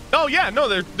 Oh yeah, no,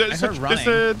 there's heard running, it's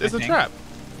I a think. trap.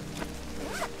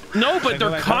 No, Should I but go they're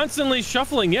back up? constantly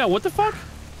shuffling. Yeah, what the fuck?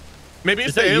 Maybe it's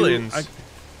Is the that you? aliens.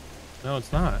 No,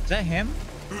 it's not. Is that him?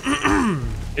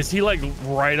 Is he like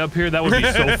right up here? That would be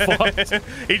so fucked.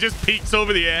 He just peeks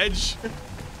over the edge.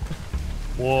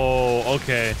 Whoa,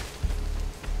 okay.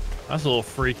 That's a little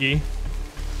freaky.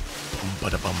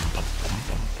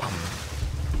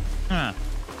 Huh.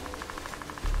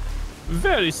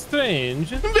 Very strange.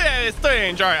 Very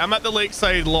strange. All right, I'm at the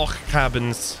lakeside loch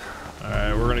cabins. All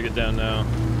right, we're gonna get down now.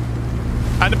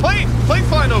 And the plane's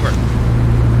flying over.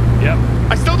 Yep.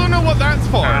 I still don't know what that's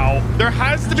for. Ow. There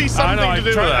has to be something to do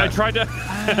with that. I tried to.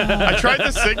 I tried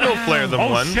to signal flare them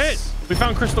once. Oh shit! We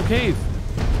found Crystal Cave.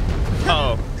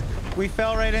 Oh. We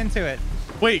fell right into it.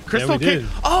 Wait, Crystal Cave. did.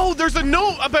 Oh, there's a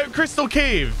note about Crystal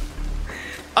Cave.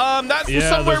 That's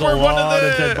somewhere there's where a lot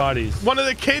of dead bodies. one of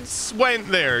the kids went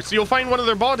there, so you'll find one of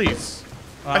their bodies.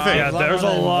 I think. Yeah, there's a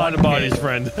lot of bodies,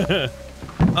 friend.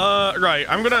 Right.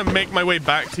 I'm gonna make my way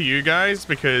back to you guys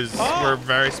because we're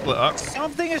very split up.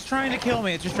 Something is trying to kill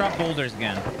me. It just dropped boulders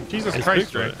again. Jesus It's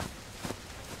Christ, Bigfoot.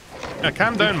 right? Yeah,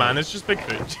 calm down, man. It's just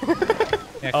Bigfoot.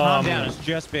 Yeah, calm down. It's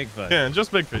just Bigfoot. Yeah,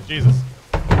 just Bigfoot. Jesus.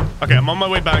 Okay, I'm on my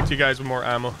way back to you guys with more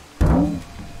ammo.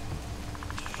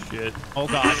 Shit. Oh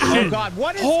god. Oh god.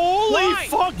 What is? Holy why?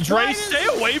 fuck, Dre! Why Stay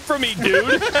away from me,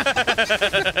 dude.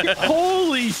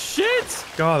 Holy shit!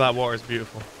 God, that water is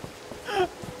beautiful.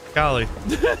 Golly.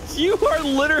 You are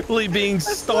literally being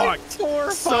stalked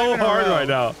so hard right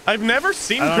now. I've never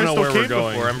seen I don't know Crystal where we're Cave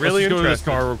going. before. I'm really Let's just go to this interested.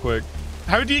 car real quick.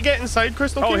 How do you get inside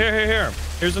Crystal Cave? Oh, here.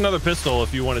 Here's another pistol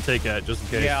if you want to take it, just in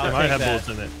case. Yeah, I'll It might take have that.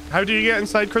 bullets in it. How do you get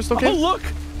inside Crystal Cave? Oh, look!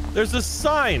 There's a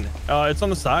sign. It's on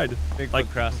the side. Bigfoot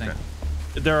crossing. okay.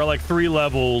 There are like 3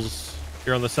 levels.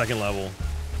 You're on the 2nd level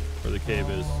where the cave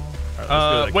is. All right, let's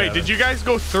go to that Wait, cabin. did you guys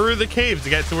go through the cave to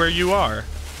get to where you are?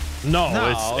 No,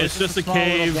 No, it's just a small little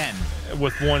cave den.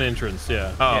 with 1 entrance.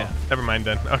 Yeah. Oh, Yeah. never mind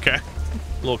then. Okay.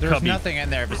 Little There's cubby. nothing in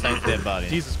there besides dead bodies.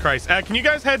 Jesus Christ. Can you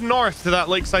guys head north to that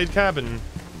lakeside cabin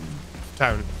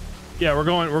town? Yeah, we're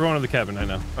going to the cabin right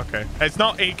now. Okay. It's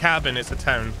not a cabin, it's a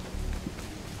town.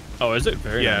 Oh, is it?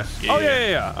 Very Yeah. nice. Yeah, Oh yeah.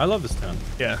 yeah. I love this town.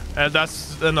 Yeah.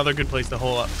 That's another good place to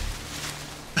hole up.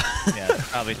 Yeah, it's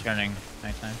probably turning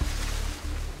nighttime.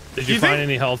 Did You you find think-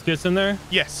 any health kits in there?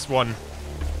 Yes, one.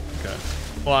 Okay.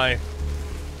 Why?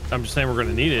 I'm just saying we're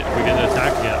gonna need it. If we get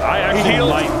attacked again. I actually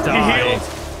might die. He healed.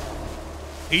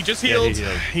 He just Yeah, he healed.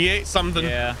 healed. He ate something.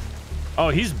 Yeah. Oh,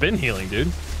 he's been healing,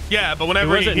 dude. Yeah, but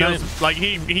whenever Was he it heals, nine- like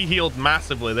he healed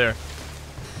massively there.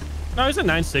 No, he's at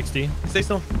 960. Stay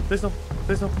still. Stay still.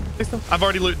 Stay still. Stay still. I've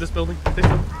already looted this building. Stay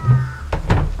still.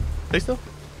 Stay still.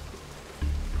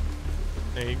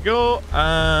 There you go.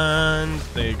 And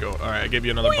there you go. All right, I gave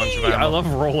you another bunch of ammo. I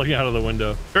love rolling out of the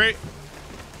window. Great.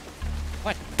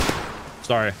 What?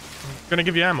 Sorry. Gonna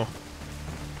give you ammo.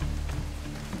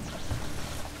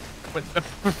 Wait,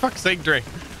 for fuck's sake, Dre.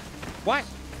 What?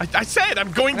 I said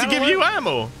I'm going to Gotta give you loot.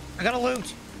 ammo. I gotta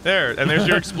loot. There, and there's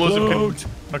your explosive. Loot.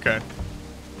 Okay.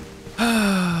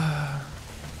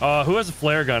 Who has a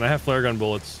flare gun? I have flare gun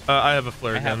bullets. I have a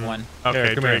flare I have gun. one. Okay,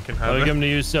 Here, come Dre here. can I'll have give it. them to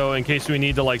you so in case we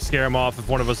need to like scare him off if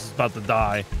one of us is about to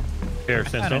die. Here,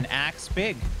 stand Got still. an axe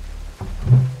big.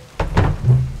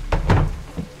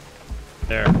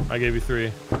 There, I gave you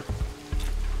 3.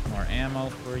 More ammo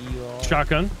for you all.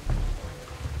 Shotgun.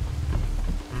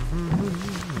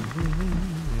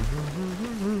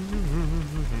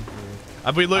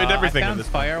 Have we looted everything I in found this?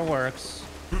 fireworks.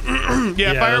 Yeah,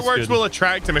 Yeah, fireworks that's good. will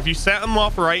attract him. If you set him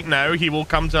off right now, he will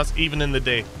come to us even in the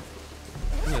day.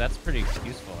 Ooh, that's pretty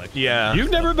useful, actually. Yeah.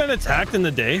 You've never been attacked in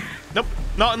the day? Nope.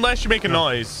 Not unless you make a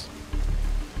noise.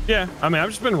 Yeah, I mean, I've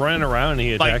just been running around and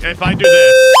he Like, attacked me. if I do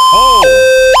this,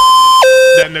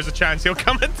 Oh! then there's a chance he'll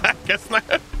come attack us now.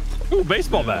 Ooh,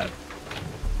 baseball bat.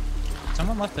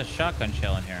 Someone left a shotgun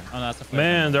shell in here. Oh, no, that's a flare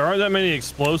Man, there aren't that many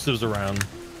explosives around.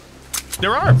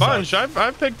 There are a bunch.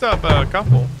 I've picked up a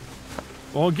couple.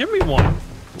 Well, give me one.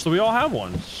 So we all have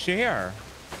one. gun. Share.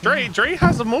 Dre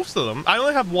has most of them. I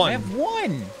only have one. I have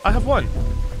one. I have one.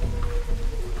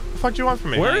 What the fuck do you want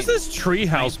from me? Where is this tree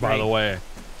house, by the way?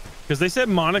 Because they said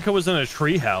Monica was in a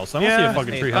tree house. I don't see a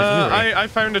fucking tree house anywhere. I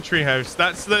found a tree house.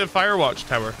 That's the Firewatch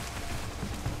Tower.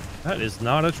 That is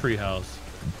not a tree house.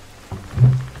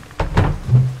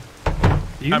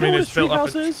 Do you I know mean, what a it's tree built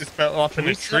house up. is? It's built off in Can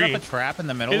we a set up tree. a trap in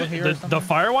the middle of here or The something?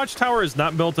 Firewatch Tower is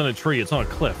not built in a tree. It's on a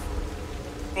cliff.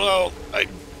 Well, I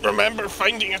remember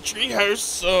finding a tree house,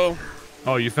 so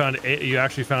Oh, you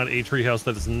actually found a tree house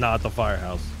that is not the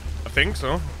firehouse. I think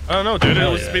so. I don't know, dude.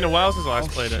 Hell It's yeah. been a while since I last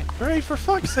played it. Dre, for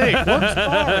fuck's sake, what?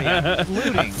 Sorry, I'm just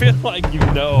looting. I feel like you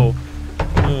know.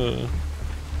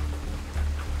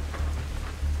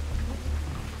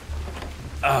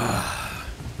 Ugh.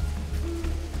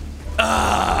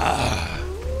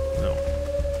 No.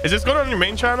 Is this going on your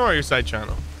main channel or your side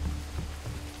channel?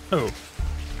 Oh,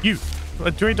 You.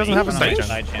 Dre doesn't have a side channel.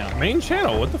 Side channel. main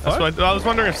channel. What the That's fuck? why I was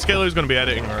wondering if Scalar's going to be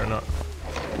editing or not.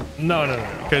 No.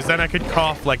 Because then I could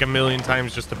cough like a million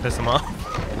times just to piss him off.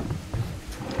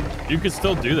 You could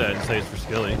still do that and say it's for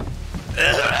Skilly.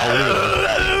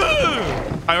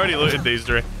 I already looted these,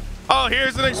 Dre. Oh,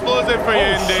 here's an explosive for you,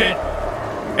 Indy. Shit.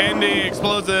 Indy,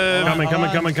 explosive. Coming.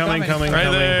 Right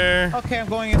there. Okay, I'm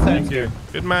going inside. Thank you.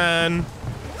 Good man.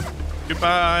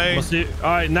 Goodbye. We'll see. All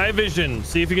right, night vision.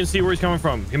 See if you can see where he's coming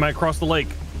from. He might cross the lake.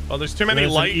 Oh, there's too many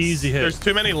That's an lights. easy hit. There's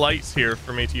too many lights here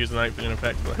for me to use the night vision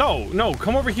effectively. No,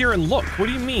 come over here and look. What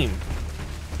do you mean?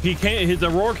 He can't. The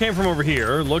roar came from over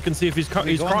here. Look and see if he's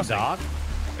crossing. Dock?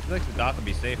 I feel like the dock would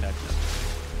be safe, actually.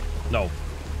 No.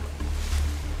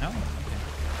 No? Okay.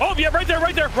 Oh, yeah, right there.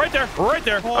 Oh,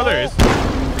 there he is.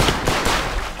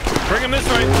 Bring him this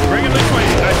way.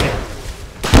 I see.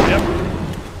 Yep.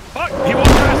 Fuck, he won't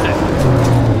pass it.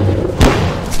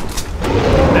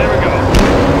 There we go.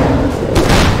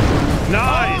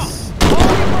 Nice. Oh,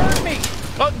 you burned me.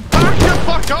 Oh, back the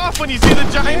fuck off when you see the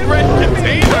giant red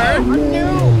container.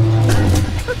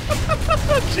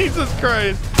 Jesus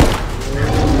Christ.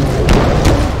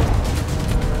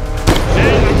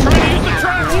 Hey, I'm trying to use the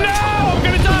trap. No, I'm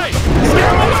gonna die. Scare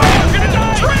him away. I'm gonna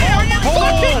die. Trey, are you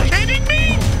fucking kidding me?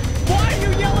 Why are you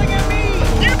yelling at me?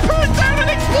 You put down an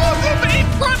explosive in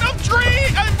front of Trey,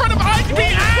 in front of IB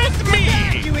and me.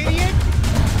 You idiot.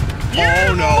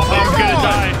 Oh no, I'm gonna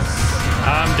die.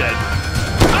 I'm dead.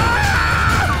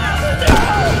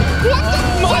 What the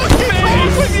fuck is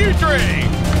wrong with you, Trey?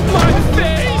 My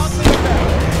face.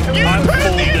 You I'm put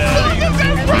full the dead. explosives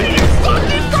out right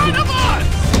in front of us.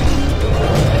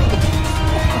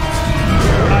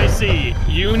 I see.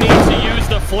 You need to use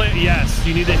the flare. Yes,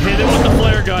 you need to hit him with the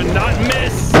flare gun, not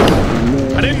miss.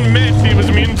 I didn't miss. He was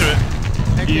immune to it.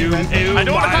 I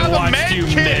don't have a watched med you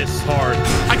kit. miss hard.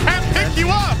 I can't pick you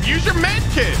up. Use your med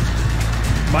kit.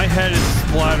 My head is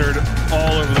splattered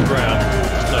all over the ground.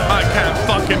 So. I can't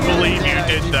fucking believe you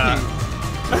did that.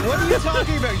 What are you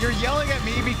talking about? You're yelling at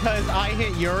me because I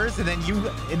hit yours, and then you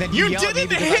You yell at me didn't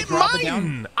because I hit drop it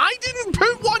down? mine. I didn't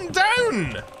put one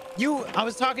down. I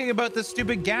was talking about the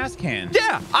stupid gas can.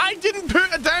 Yeah, I didn't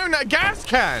put down a gas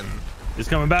can. He's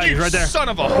coming back. You He's right there. son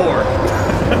of a whore.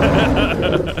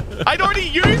 I'd already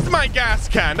used my gas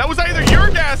can. That was either your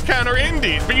gas can or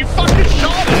Indy's, but you fucking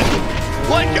shot it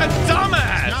like a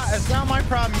dumbass. It's not my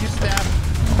problem. You stabbed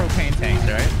propane tanks,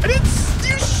 right? I didn't.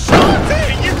 You shot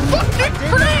it. You fucking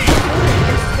freak.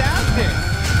 You stabbed it.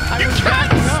 You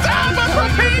can't stab a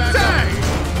propane tank.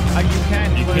 You can.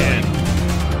 You can.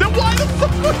 Then why the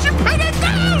fuck would you put it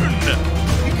down?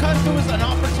 Because there was an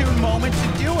opportune moment to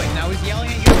do it, and I was yelling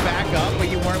at you to back up, but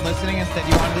you weren't listening. Instead,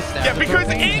 you wanted to stab. Yeah, the because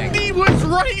propane tank. Indy was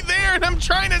right there, and I'm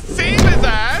trying to save his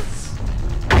ass.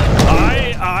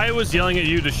 I was yelling at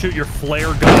you to shoot your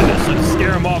flare gun to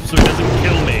scare him off so he doesn't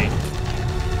kill me.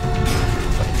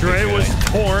 Dre was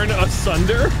torn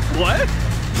asunder. What?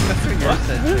 That's what yours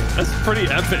said. That's pretty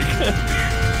epic.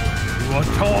 You are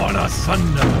torn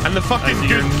asunder. And the fucking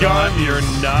you're good gun. You're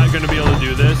not gonna be able to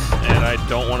do this, and I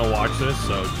don't want to watch this,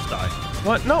 so just die.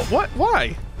 What? No. What?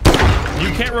 Why?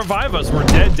 You can't revive us. We're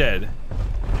dead.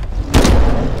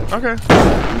 Okay.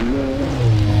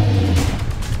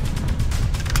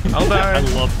 I'll die. I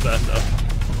love that though.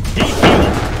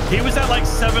 He was at like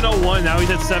 701. Now he's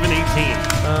at 718.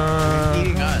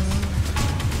 Eating us.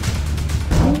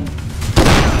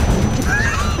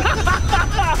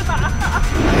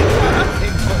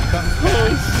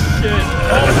 Holy shit!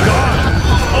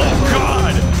 Oh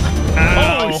god!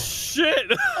 Oh shit!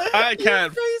 I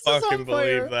can't fucking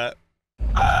believe that.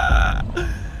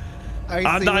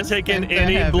 I'm not taking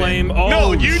any blame. Oh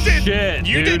no, you did. Shit,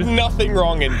 you dude. did nothing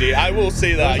wrong, Indy. I will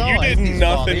say that. You did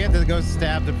nothing. You had to go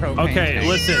stab the propane. Okay, tank.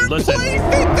 listen. Placed it down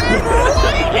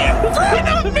right in front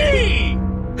of me.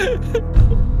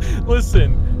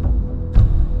 Listen.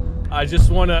 I just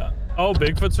want to. Oh,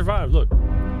 Bigfoot survived. Look.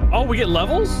 Oh, we get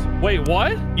levels? Wait,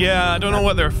 what? Yeah, I don't know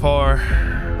what they're for.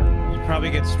 You probably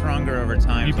get stronger over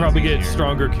time. You probably get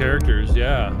stronger characters.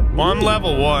 Yeah. Well, I'm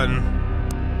level 1.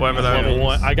 Whatever that Level means.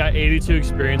 1. I got 82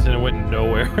 experience and it went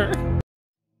nowhere.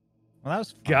 Well, that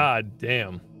was fun. God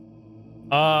damn.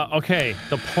 Okay.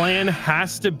 The plan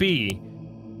has to be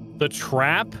the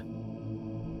trap.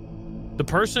 The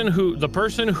person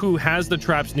who has the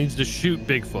traps needs to shoot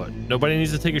Bigfoot. Nobody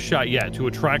needs to take a shot yet to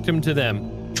attract him to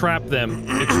them. Trap them,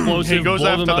 explosive, He goes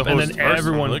blow after them up, the and host then first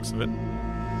everyone. by the looks of it.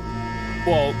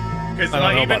 Well, Because I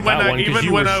don't know even about when that one, 'cause even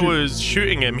you when were I was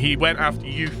shooting him, he went after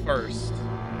you first.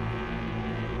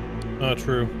 Oh,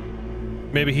 true.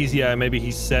 Maybe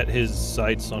he's set his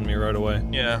sights on me right away.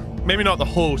 Yeah, maybe not the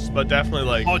host, but definitely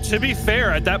like. Oh, to be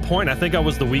fair, at that point, I think I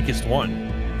was the weakest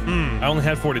one. I only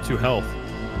had 42 health.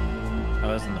 I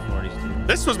was in the 40s too.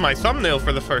 This was my thumbnail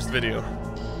for the first video.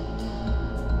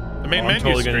 The main I'm menu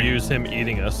totally screen. gonna use him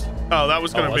eating us. Oh, that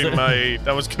was gonna was be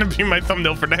it? my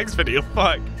thumbnail for next video.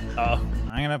 Fuck. Oh.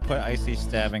 I'm gonna put Icy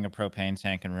stabbing a propane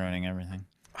tank and ruining everything.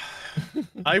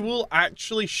 I will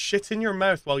actually shit in your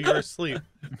mouth while you're asleep.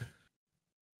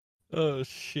 Oh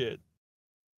shit.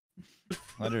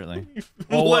 Literally.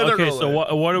 Oh, okay. So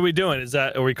what are we doing?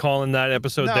 Are we calling that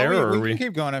episode No, there, or we are we? can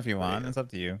keep going if you want. It's up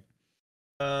to you.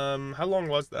 How long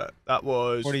was that? That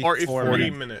was 44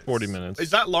 minutes. 40 minutes.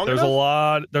 Is that long There's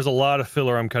enough? There's a lot of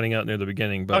filler I'm cutting out near the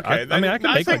beginning, but Okay, I mean I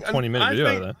can make like 20-minute video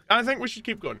out of that. I think we should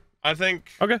keep going. I think.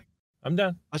 Okay, I'm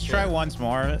done. Let's try once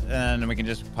more, and we can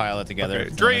just pile it together. Okay,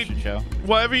 It's Dre, another shit show.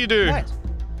 whatever you do, What?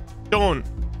 don't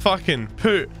fucking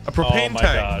put a propane my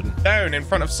tank God. down in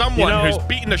front of someone who's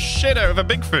beating the shit out of a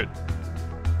Bigfoot.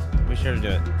 Be sure to do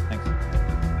it.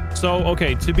 Thanks. So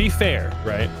okay, to be fair,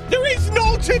 right? There is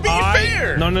no to be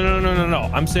fair. No.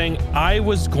 I'm saying I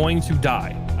was going to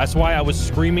die. That's why I was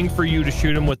screaming for you to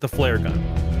shoot him with the flare gun.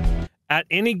 At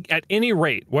any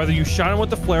rate, whether you shot him with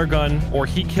the flare gun or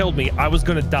he killed me, I was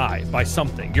gonna die by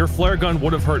something. Your flare gun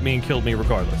would have hurt me and killed me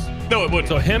regardless. No, it wouldn't.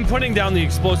 So him putting down the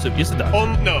explosive, yes it does.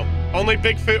 No, only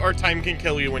Bigfoot or time can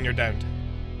kill you when you're downed.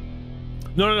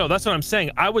 No. That's what I'm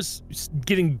saying. I was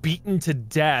getting beaten to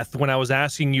death when I was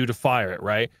asking you to fire it,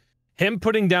 right? Him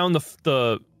putting down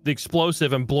the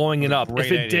explosive and blowing it up.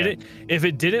 Great If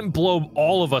it didn't blow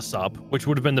all of us up, which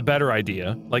would have been the better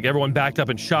idea, like everyone backed up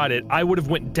and shot it, I would have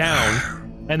went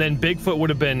down, and then Bigfoot would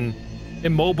have been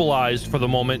immobilized for the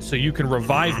moment, so you can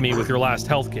revive me with your last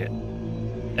health kit,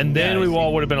 and then we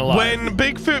all would have been alive. When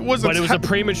Bigfoot was, but it was a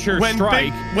premature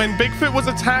strike. When Bigfoot was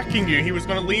attacking you, he was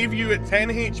going to leave you at 10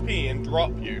 HP and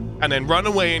drop you, and then run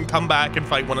away and come back and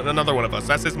fight another one of us.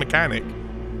 That's his mechanic.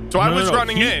 So I was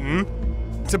running in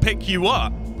to pick you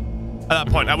up. At that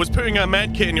point, I was putting a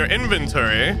med kit in your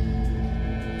inventory,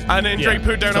 and then Drake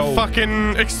put down a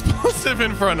fucking explosive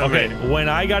in front of me. Okay, when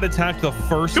I got attacked the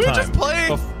first time. Can we just play?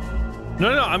 No,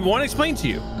 I want to explain to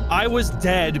you. I was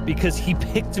dead because he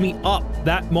picked me up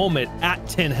that moment at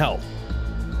 10 health.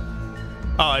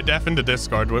 Oh, I deafened the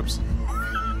discard. Whoops.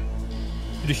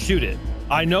 To shoot it.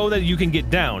 I know that you can get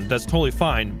down. That's totally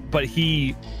fine. But if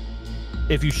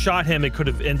you shot him, it could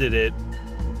have ended it.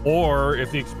 Or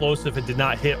if the explosive did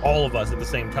not hit all of us at the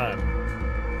same time.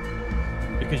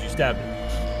 Because you stabbed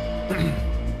it.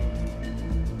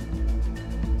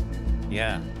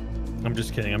 Yeah. I'm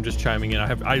just kidding. I'm just chiming in.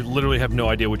 I literally have no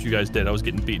idea what you guys did. I was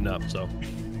getting beaten up, so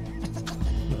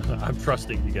I'm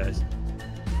trusting you guys.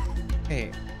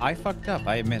 Hey, I fucked up.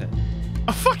 I admit it.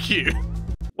 Oh, fuck you.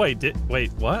 Wait,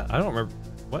 what? I don't remember.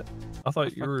 What? I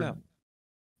thought you were. Up.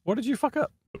 What did you fuck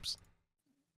up? Oops.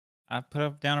 I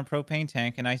put down a propane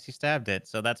tank and Icy stabbed it,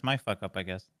 so that's my fuck up, I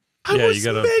guess. Yeah, you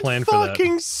got to plan for that.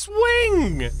 Fucking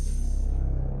swing.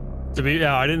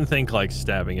 I didn't think like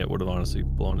stabbing it would have honestly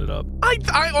blown it up.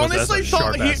 I honestly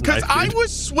thought because I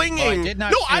was swinging. Oh, I did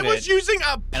not I was using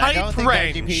a pipe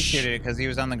wrench. GP shoot it because he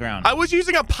was on the ground. I was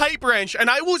using a pipe wrench and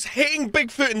I was hitting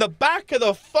Bigfoot in the back of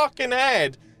the fucking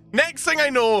head. Next thing I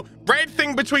know, red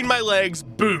thing between my legs,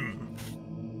 boom.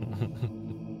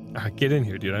 Get in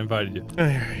here, dude. I invited you.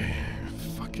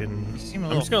 Fucking.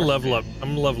 I'm just gonna level up. I'm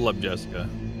gonna level up Jessica.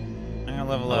 I'm gonna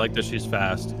level up. I like that she's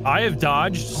fast. I have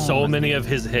dodged so many of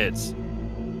his hits.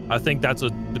 I think that's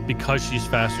because she's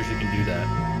faster, she can do that.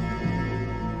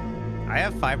 I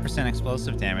have 5%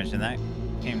 explosive damage, and that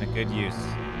came to good use.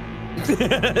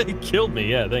 He killed me.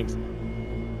 Yeah, thanks.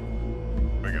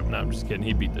 No, I'm just kidding.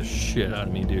 He beat the shit out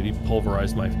of me, dude. He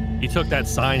pulverized He took that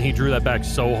sign. He drew that back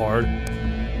so hard.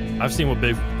 I've seen what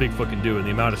Bigfoot can do, and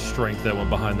the amount of strength that went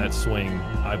behind that swing.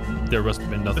 There must have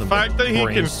been nothing. The fact that he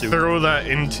can soup. throw that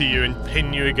into you and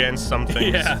pin you against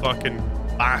something is fucking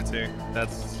batty.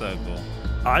 That's so cool.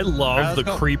 I love the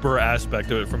creeper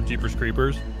aspect of it from Jeepers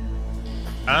Creepers.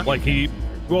 Huh? Like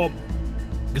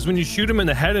because when you shoot him in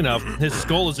the head enough, his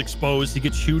skull is exposed. He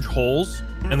gets huge holes,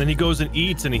 and then he goes and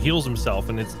eats, and he heals himself,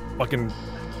 and it's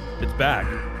back.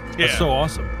 That's so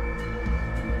awesome.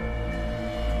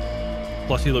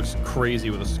 Plus, he looks crazy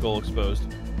with a skull exposed.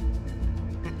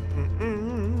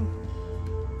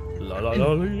 La la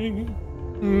la.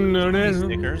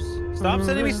 Stickers. Stop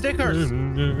sending me stickers.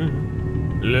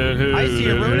 I see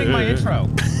you're ruining my intro.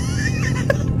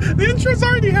 The intro's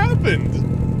already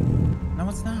happened. No,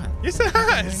 it's not. Yes, it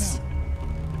has.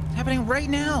 It's happening right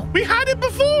now. We had it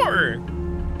before.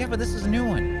 Yeah, but this is a new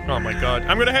one. Oh my god.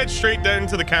 I'm gonna head straight down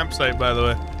to the campsite, by the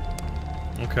way.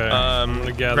 Okay. I'm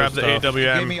gonna grab the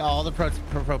AWM. Give me all the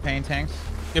propane tanks.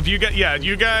 If you get,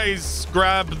 you guys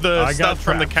grab the stuff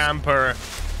from the camper.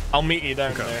 I'll meet you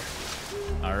down there.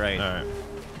 All right.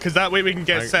 Because that way we can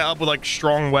get set up with like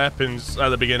strong weapons at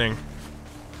the beginning.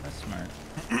 That's smart.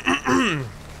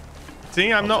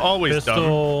 See, I'm not always dumb.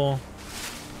 Pistol.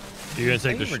 You gonna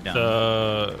take They were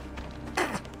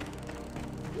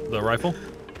the rifle?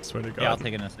 Swear to God. Yeah, I'll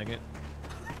take it in a second.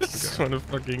 Swear to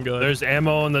fucking God. There's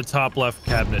ammo in the top left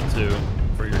cabinet too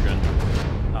for your gun.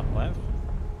 Top left.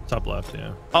 Top left,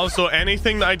 yeah. Also,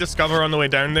 anything that I discover on the way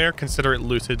down there, consider it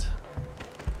looted.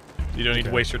 You don't need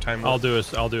to waste your time. I'll do a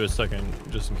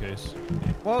second just in case.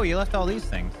 Whoa, you left all these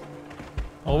things.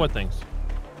 Oh, what things?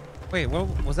 Wait, what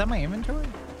was that? My inventory?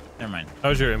 Never mind. That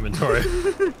was your inventory.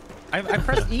 I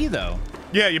pressed E though.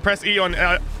 Yeah, you press E on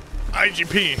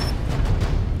IGP.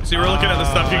 So you were looking at the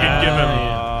stuff you could give him.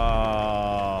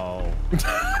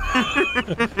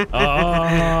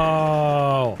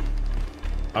 Oh.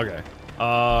 Okay.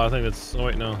 I think that's. Oh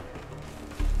wait, no.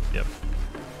 Yep.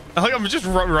 I think I'm just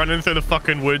running through the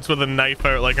fucking woods with a knife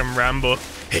out like I'm Rambo.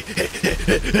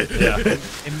 Yeah.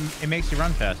 It makes you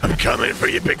run faster. I'm coming for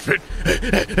you, Bigfoot.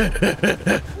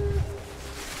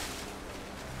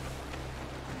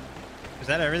 Is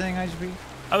that everything, IGP?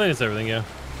 I think it's everything. Yeah.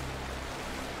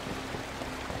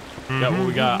 Yeah. What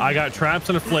we got? I got traps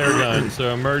and a flare gun.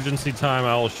 So emergency time,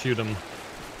 I will shoot him.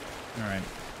 All right.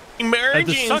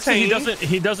 Emergency. It sucks that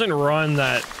he doesn't run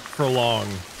that for long.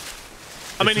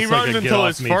 I mean, he runs until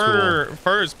his fur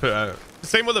is put out.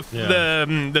 Same with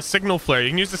the signal flare. You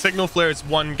can use the signal flare as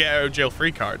one get out of jail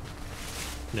free card.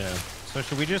 Yeah. So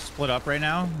should we just split up right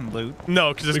now and loot?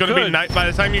 No, because it's going to be night. By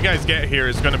the time you guys get here,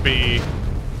 it's going to be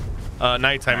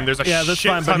nighttime. And there's a that's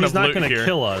shit fine, ton but he's of not loot going to here.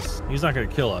 kill us. He's not going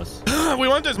to kill us. We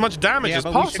want as much damage as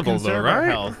possible, though, right? Our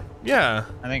health. Yeah.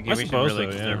 I think I we should suppose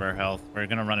really so, conserve our health. We're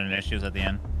gonna run into issues at the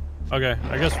end. Okay,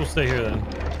 I guess we'll stay here then.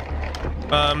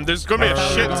 There's going to be a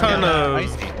shit ton of.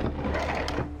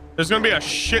 There's going to be a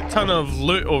shit ton of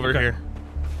loot over here.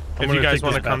 If you guys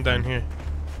want to come down here.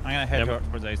 I'm gonna head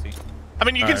towards Icy. I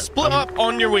mean, you can split up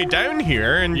on your way down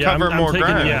here and cover I'm more taking,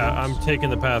 ground. Yeah, I'm taking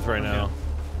the path right now.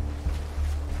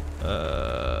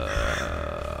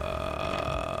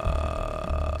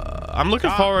 I'm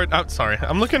looking forward. Oh, sorry.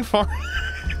 I'm looking forward.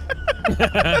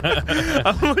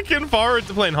 I'm looking forward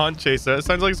to playing Hunt Chaser. It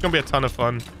sounds like it's gonna be a ton of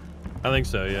fun. I think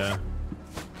so. Yeah.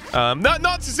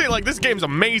 Not to say like this game's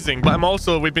amazing, but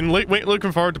we've been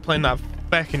looking forward to playing that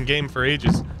fucking game for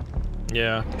ages.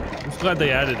 Yeah. I'm just glad they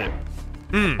added it.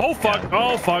 Oh fuck! Yeah.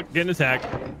 Oh fuck! Getting attacked.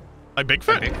 By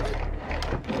Bigfoot?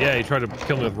 Yeah, he tried to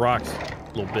kill me with rocks,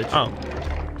 little bitch. Oh,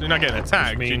 so you're not getting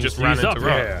attacked. You just ran into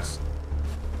rocks.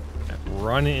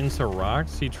 Run into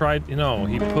rocks? He tried. No,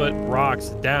 he put rocks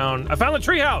down. I found the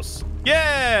treehouse.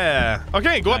 Yeah.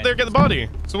 Okay, go up there, get the body.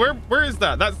 So where is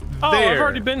that? That's there. I've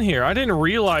already been here. I didn't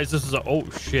realize this is a. Oh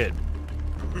shit.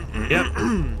 Yep.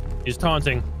 He's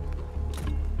taunting.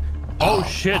 Oh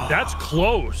shit, that's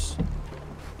close.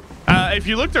 If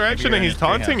you look direction that he's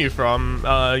taunting you from,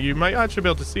 you might actually be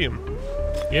able to see him.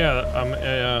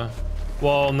 Yeah,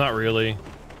 well, not really.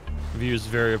 View is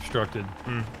very obstructed.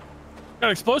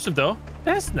 Got explosive though.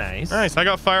 That's nice. Nice. I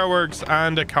got fireworks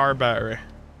and a car battery.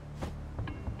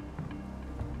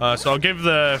 So I'll give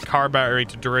the car battery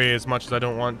to Dre as much as I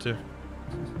don't want to.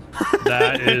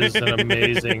 That is an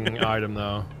amazing item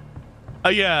though.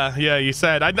 Yeah, you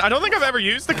said. I don't think I've ever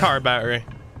used the car battery.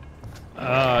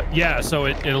 Yeah, so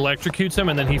it electrocutes him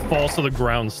and then he falls to the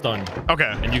ground stunned.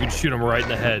 Okay. And you can shoot him right in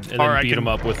the head and then beat him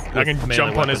up with I can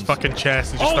jump on his fucking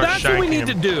chest and just start that's what we need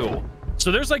him. to do. So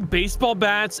there's like baseball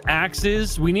bats,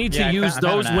 axes. We need to use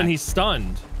those when he's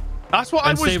stunned. That's what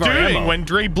I was doing when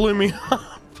Dre blew me up.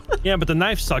 Yeah, but the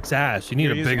knife sucks ass. You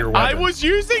need a bigger weapon. I was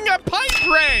using a pipe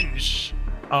wrench.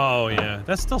 Oh, yeah.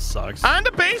 That still sucks. And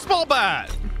a baseball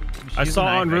bat. I saw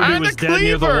on Ruby was dead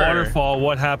near the waterfall.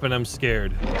 What happened? I'm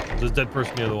scared. There's a dead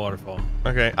person near the waterfall.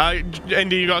 Okay.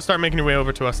 Andy, you gotta start making your way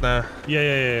over to us now.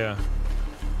 Yeah.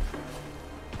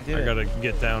 I gotta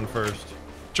get down first.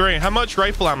 Dre, how much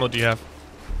rifle ammo do you have?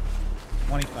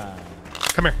 25.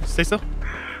 Come here. Stay still.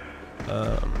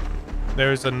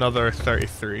 There's another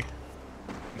 33.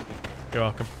 You're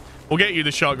welcome. We'll get you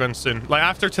the shotgun soon. Like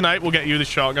after tonight, we'll get you the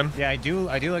shotgun. Yeah, I do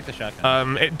like the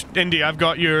shotgun. Indy, I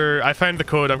found the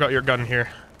code. I've got your gun here.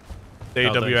 The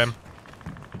AWM.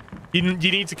 You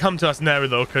need to come to us now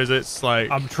though, because it's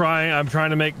like I'm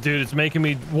trying to make, dude, it's making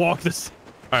me walk this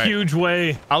huge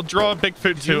way. I'll draw a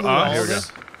Bigfoot to us. Here we go.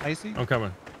 Icy? I'm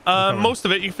coming. Most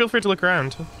of it. You feel free to look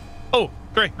around. Oh,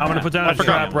 great. I'm gonna put down a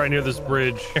trap right near this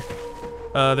bridge.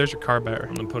 There's your car battery.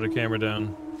 I'm gonna put a camera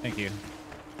down. Thank you.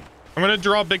 I'm gonna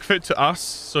draw Bigfoot to us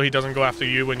so he doesn't go after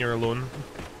you when you're alone.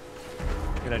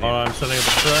 Good idea. I'm setting up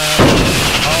a trap.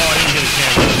 Oh, I didn't get a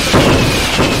camera.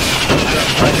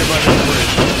 Right here by this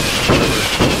bridge.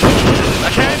 I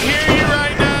can't hear you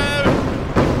right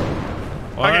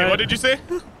now. Okay, what did you say?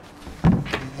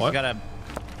 What?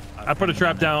 I put a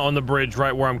trap down on the bridge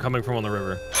right where I'm coming from on the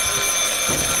river.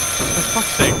 For fuck's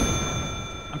sake.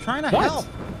 I'm trying to What? help.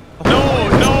 No.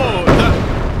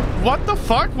 What the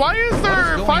fuck? Why is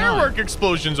there going firework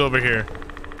explosions over here?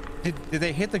 Did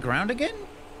they hit the ground again?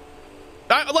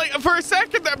 Like for a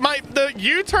second,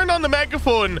 you turned on the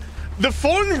megaphone. The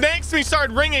phone next to me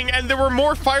started ringing, and there were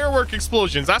more firework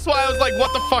explosions. That's why I was like,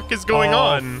 "What the fuck is going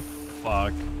on?"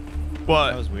 Fuck.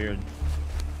 What? That was weird.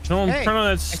 Turn Hey, on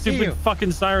that see stupid you.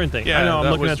 fucking siren thing. Yeah, I know. I'm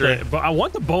that looking was at Dre. that, but I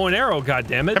want the bow and arrow. God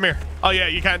damn it! Come here. Oh yeah,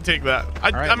 you can't take that.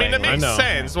 I mean, it Bailey. makes I know.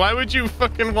 sense. Why would you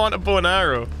fucking want a bow and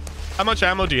arrow? How much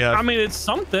ammo do you have? I mean, it's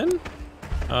something.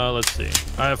 Let's see.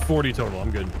 I have 40 total.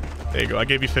 I'm good. There you go. I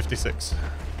gave you 56.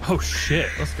 Oh shit.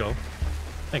 Let's go.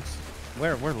 Thanks.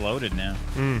 We're loaded now.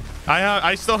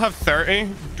 I still have 30.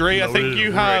 Dre, I think Loaded,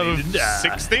 you ready have to die.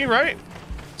 60, right?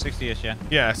 60ish, yeah.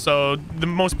 Yeah. So the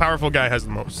most powerful guy has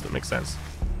the most. That makes sense.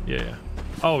 Yeah.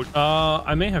 Oh,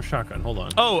 I may have shotgun. Hold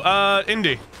on. Oh,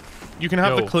 Indy, you can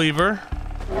have Yo. the cleaver.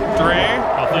 Dre,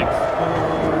 Oh,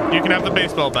 thanks. you can have the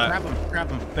baseball bat. Grab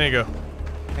him. There you go.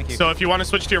 Thank you. So if you want to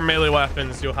switch to your melee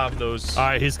weapons, you'll have those. All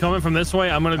right, he's coming from this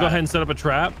way. I'm gonna go ahead and set up a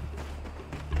trap.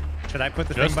 Should I put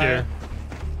the Just thing by here.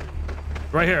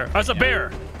 Right here. That's a bear.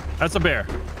 That's a bear.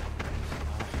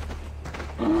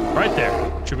 Right there.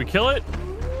 Should we kill it?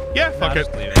 Yeah, No, fuck it.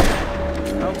 just leave it.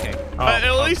 Okay. But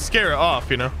it'll Oh, at least scare it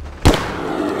off, you know.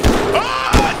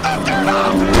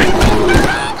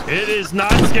 Oh, it is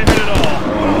not scared at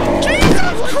all.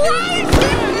 Jesus Christ!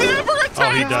 You've never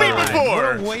attacked me died already. before.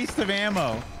 What a waste of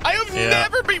ammo. I have Yeah.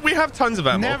 never beat. We have tons of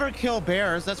ammo. Never kill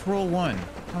bears. That's rule 1.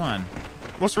 Come on.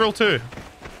 What's rule 2?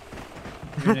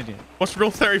 You're an idiot. What's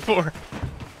rule 34?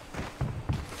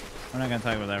 We're not gonna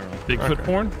talk about that rule. Bigfoot Okay.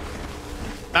 porn?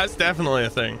 That's definitely a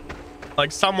thing.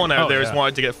 Like someone out Oh, there has yeah.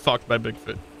 wanted to get fucked by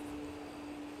Bigfoot.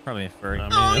 Probably a furry. I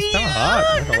mean, that's kind of hot.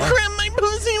 Not gonna lie. Grab my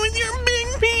pussy with your big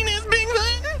penis,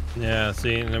 Bigfoot. Yeah,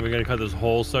 see, and then we gotta cut this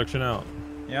whole section out.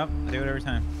 Yep. I do it every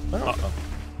time. Uh-oh.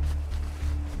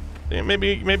 Yeah,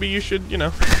 maybe you should, you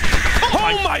know.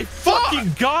 Oh my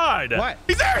fucking god! What?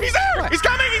 He's there! He's there! What? He's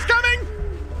coming! He's coming!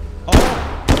 Oh.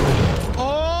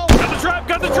 Oh. Got the trap!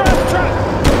 Got the trap! Trap!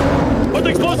 Put the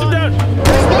explosive down!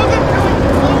 Explosive!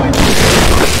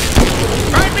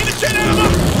 Alright, beat the shit out of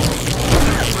him!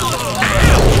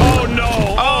 Oh no!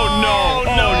 Oh no!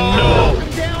 Oh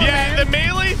no! Yeah, the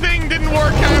melee thing didn't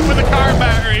work out with the car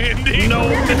battery, indeed. No,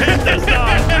 it does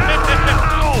not!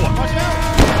 Ow! Watch out.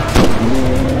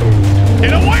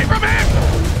 Get away from him!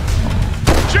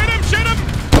 Shoot him! Shoot him!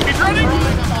 He's running!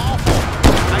 I'm awful.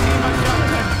 I need my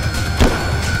shotgun.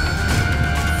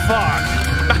 Fuck!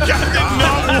 That did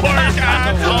not work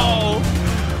at all!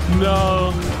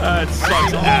 No, that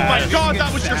sucks. Oh my ass. god,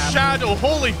 that was your shadow!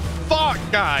 Holy fuck,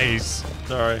 guys!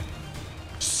 Sorry.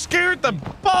 Scared the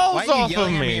Why balls are you off of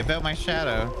yelling at me me! about my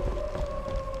shadow?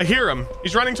 I hear him.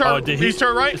 He's running to our, Oh, did he? he's to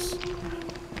our right.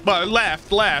 But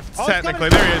left, Oh, technically. coming.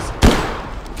 There he is.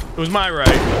 It was my right.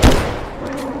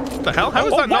 What the hell? How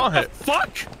was that not what hit? the fuck?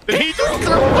 Did he just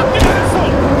throw fucking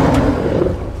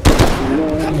asshole?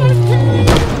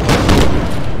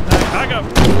 Back up.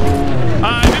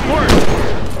 It didn't work.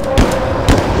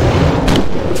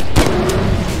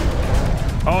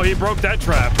 Oh, he broke that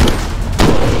trap.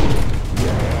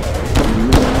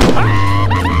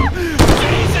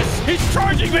 Jesus! He's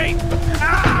charging me!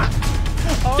 Ah!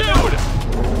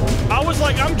 Dude! I was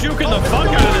like, I'm juking the fuck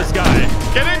out of this guy.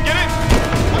 Get in, get in.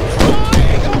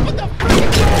 Open the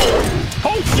freaking door.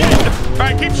 Oh shit!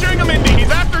 Alright, keep shooting him, Indy.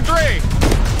 He's after Dre.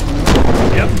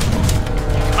 Yep.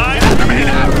 I got him in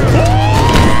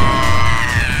now.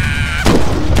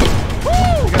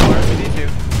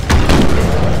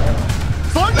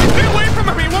 As long as I stay away from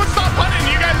him, he won't stop hunting.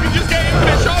 You guys can just get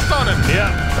infinite shots on him.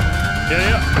 Yeah.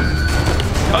 Yeah.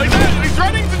 Oh, he's out. He's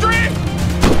running to Dre.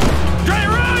 Dre,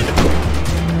 run!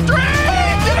 Dre!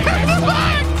 Get in the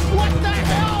back! What the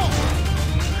hell?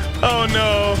 Oh,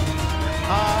 no.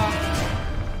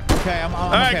 Okay, I'm All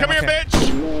right, okay, come here, okay. bitch.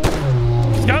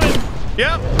 He's coming!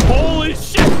 Yep. Holy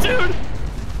shit, dude!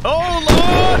 Oh,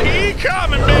 Lord, he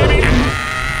coming, baby.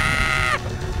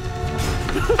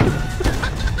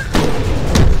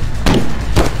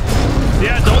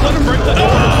 Yeah, don't let him break the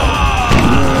door!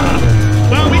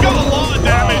 Well, we got a lot of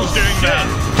damage doing shit. that.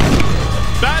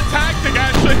 That tactic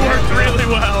actually worked really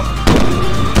well.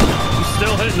 I'm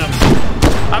still hitting him.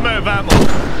 I'm out of ammo.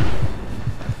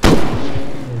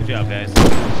 Good job, guys.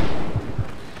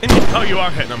 Oh, you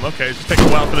are hitting him. Okay, it's just taking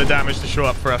a while for the damage to show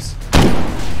up for us.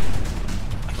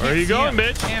 Where are you going,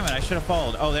 bitch? Damn it, I should have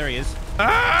followed. Oh, there he is.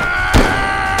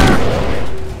 Ah!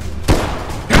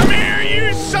 Come here,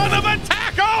 you son of a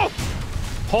taco!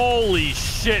 Holy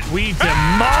shit, we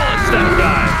demolished that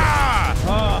guy.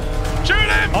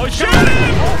 Oh, Shoot shit!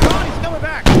 him! Oh God, he's coming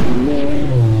back.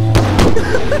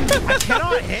 I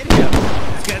cannot hit him.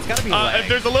 It's gotta be lag. If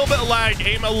there's a little bit of lag,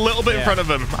 aim a little bit in Yeah. front of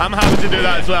him. I'm happy to do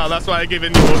that as well. That's why I gave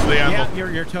in most of the ammo. Yeah,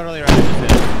 you're totally right. I just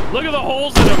did it. Look at the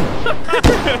holes in him.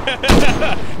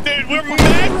 Dude, we're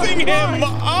messing him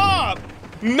up.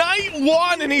 Night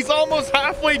 1 and he's almost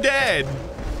halfway dead.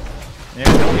 Yeah,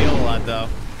 don't heal a lot though.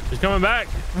 He's coming back.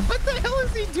 What the hell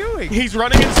is he doing? He's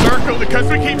running in circles because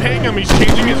we keep hitting him. He's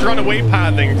changing his runaway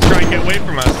pathing to try and get away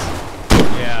from us.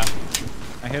 Yeah,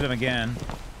 I hit him again.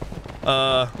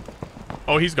 Oh,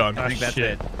 he's gone. I think that's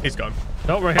shit. it. He's gone.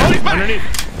 Oh, right here. Oh, he's back.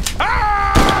 Underneath.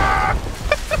 Ah!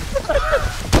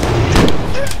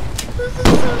 This is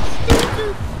so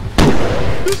stupid.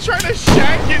 He's trying to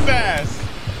shank his ass.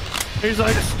 He's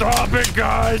like, stop it,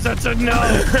 guys. That's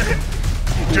enough.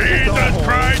 Jesus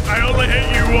Christ, I only hit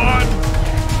you once.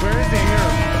 Where is he here?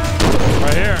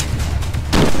 Right here.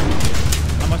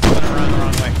 I must have went around the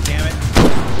wrong way. Damn it.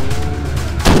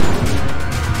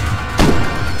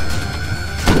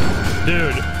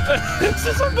 Dude, this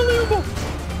is unbelievable.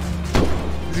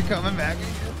 Is he coming back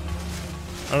again?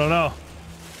 I don't know.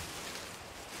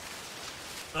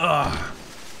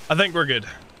 I think we're good.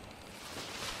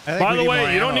 By the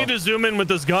way, you don't need to zoom in with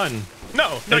this gun.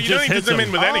 No, It you don't just need to hits zoom him.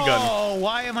 in with any gun. Oh,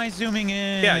 why am I zooming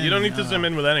in? Yeah, you don't need to zoom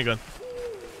in with any gun.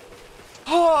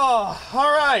 Oh,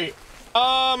 all right.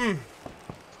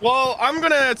 Well, I'm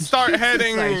gonna start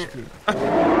heading. I'm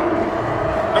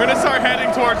gonna start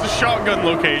heading towards the shotgun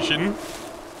location.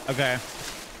 Okay.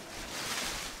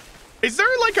 Is there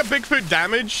like a Bigfoot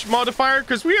damage modifier?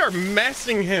 Because we are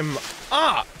messing him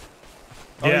up.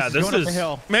 Yeah, he's this going up is. the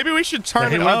hill. Maybe we should turn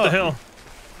He it went up up. the hill.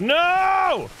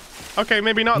 No! Okay,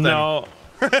 maybe not then. No.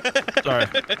 Sorry.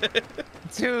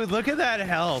 Dude, look at that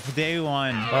health. Day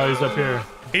 1. Oh, he's up here.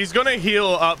 He's gonna heal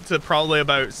up to probably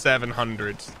about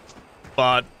 700.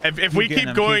 But if we getting keep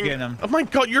him, going, keep getting him. oh my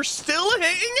God, you're still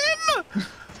hitting him?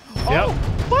 Yep.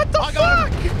 What the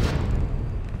fuck?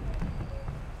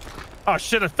 Oh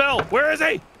shit! I fell. Where is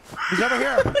he? He's over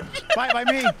here. by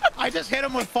me. I just hit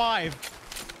him with 5.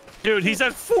 Dude, he's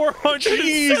at 478.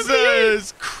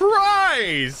 Jesus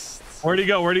Christ! Where'd he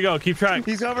go? Where'd he go? Keep track.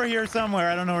 He's over here somewhere.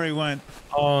 I don't know where he went.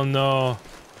 Oh no.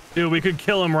 Dude, we could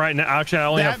kill him right now. Actually, I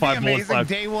only have That'd 5 be bullets amazing. left.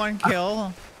 Day 1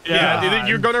 kill. Yeah, dude,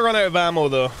 you're gonna run out of ammo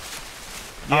though.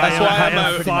 Yeah, That's why I I'm have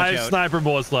out. pretty much 5 out. sniper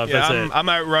bullets left. Yeah, That's it. I'm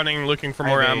out running looking for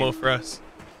more ammo for us.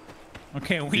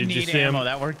 Okay, we Did you need see him? ammo.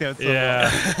 That worked out so well.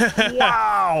 Yeah.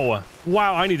 Wow.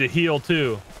 Wow, I need to heal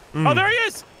too. Oh, there he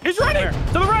is. He's running Where?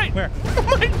 to the right. Where?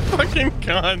 Oh my fucking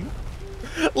God!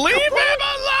 Leave him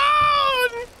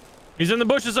alone! He's in the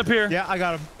bushes up here. Yeah, I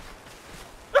got him.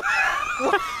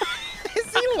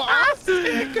 Is he lost?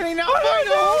 Can he not find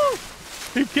home?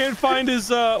 He can't find his,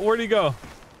 where'd he go?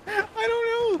 I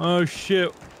don't know. Oh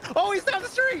shit. Oh, he's down the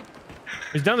street.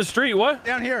 He's down the street. What?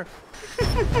 Down here.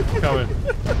 Coming.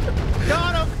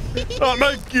 Got him. Oh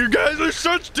my! You guys are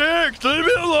such dicks. Leave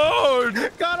me alone.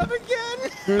 Got him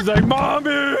again. He was like, Mommy!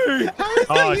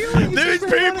 Oh, These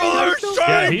people are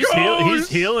yeah, psychos. he's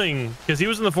healing because he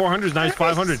was in the 400s. Now he's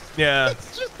 500. Yeah.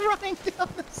 He's just running down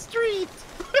the street.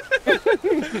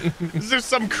 Is there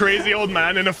some crazy old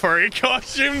man in a furry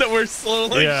costume that we're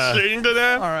slowly shooting to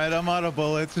death? All right, I'm out of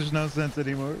bullets. There's no sense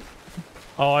anymore.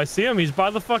 Oh, I see him. He's by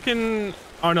the fucking.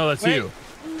 Oh no, that's Wait. you.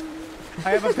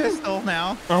 I have a pistol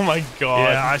now. Oh my God.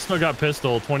 Yeah, I still got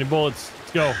pistol. 20 bullets.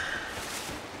 Let's go.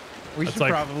 We That's should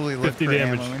like probably look 50 for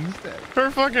damage. ammo instead. For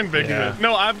fucking Bigfoot. Yeah.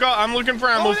 No, I'm looking for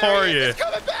ammo Oh, there for he is. you. He's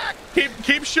coming back.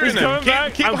 Keep shooting He's him. coming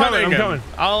back. Keep I'm coming, hunting I'm him. coming.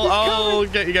 I'll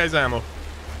get you guys ammo.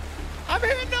 I'm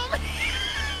hitting him.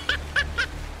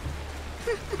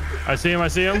 I see him. I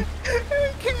see him.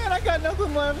 I can't. I got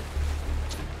nothing left.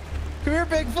 Come here,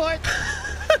 Bigfoot.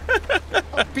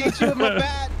 I'll beat you with my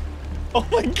bat. Oh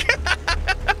my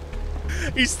God.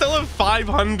 He's still at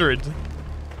 500.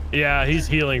 Yeah, he's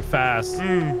healing fast.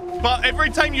 But every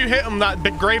time you hit him, that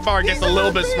big gray bar gets He's a little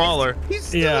on bit me. smaller. He's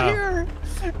still Yeah. here.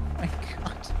 Oh my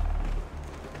God.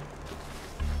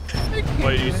 I can't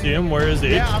Wait, do you see anything. him? Where is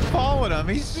he? Yeah, I'm following him.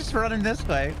 He's just running this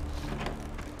way.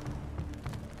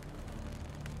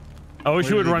 I wish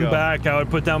Where you would did he run go? back. I would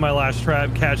put down my last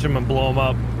trap, catch him, and blow him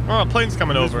up. Oh, a plane's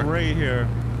coming He's over. right here.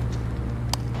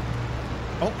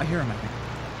 Oh, I hear him, I think.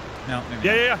 No, maybe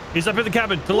Yeah, not. yeah, yeah. He's up in the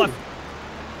cabin to the left.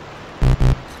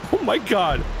 Oh my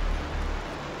God.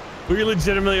 We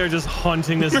legitimately are just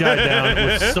hunting this guy down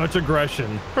with such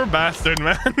aggression. Poor bastard,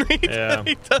 man. Yeah.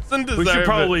 He doesn't deserve We should it.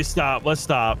 probably stop. Let's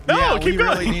stop. No, Yeah, keep we going.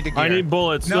 really need to I gear. need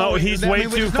bullets. No, he's I way mean,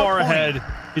 too there's no far point. ahead.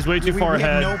 He's way too far we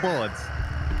ahead. have no bullets.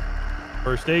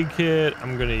 First aid kit.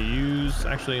 I'm gonna use.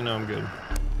 Actually, no, I'm good.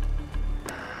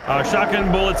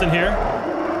 Shotgun bullets in here.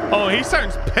 Oh, he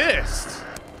sounds pissed.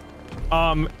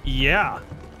 Yeah,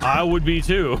 I would be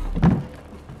too.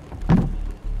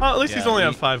 Well, at least he's only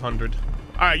at 500.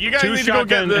 All right, you guys need to go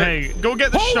get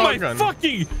the shotgun. My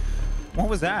fucking. What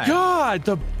was that? God,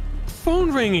 the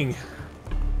phone ringing.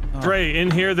 Oh. Dre, in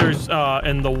here, there's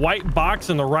in the white box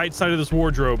on the right side of this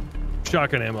wardrobe,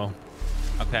 shotgun ammo.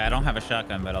 Okay, I don't have a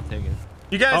shotgun, but I'll take it.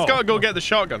 You guys gotta go get the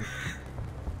shotgun.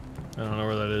 I don't know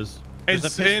where that is.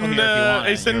 It's in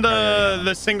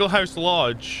the single house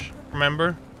lodge.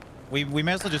 Remember? We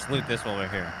may as well just loot this while we're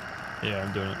here. Yeah,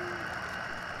 I'm doing it.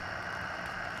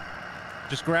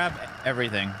 Just grab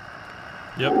everything.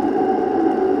 Yep.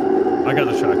 I got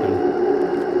the shotgun.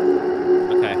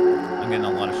 Okay. I'm getting a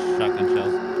lot of shotgun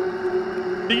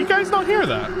shells. Did you guys not hear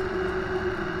that?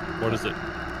 What is it?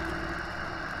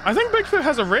 I think Bigfoot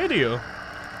has a radio.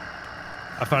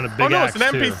 I found a big axe. Oh no, it's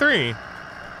an too, MP3.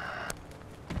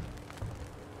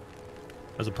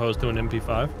 as opposed to an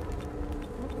MP5.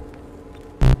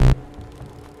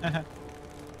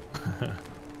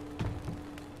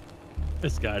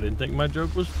 This guy didn't think my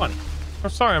joke was funny. I'm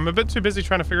sorry, I'm a bit too busy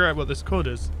trying to figure out what this code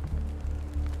is.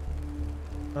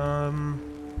 All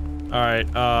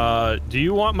right. Do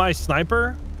you want my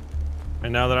sniper?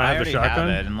 And now that I have the shotgun,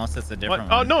 have it, unless it's a different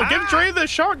one. Oh no, give Dre the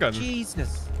shotgun.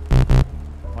 Jesus.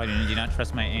 Why did you not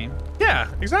trust my aim? Yeah,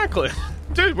 exactly.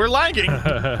 Dude, we're lagging.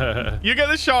 You get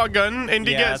the shotgun,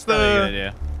 Indy gets the. Good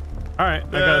idea. All right,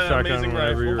 I got a shotgun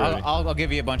whenever you're ready. I'll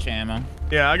give you a bunch of ammo.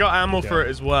 Yeah, I got ammo for it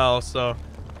as well, so.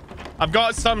 I've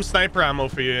got some sniper ammo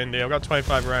for you, Indy. I've got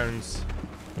 25 rounds.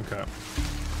 Okay.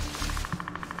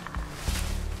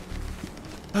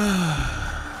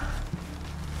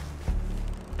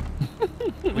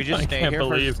 We just stay here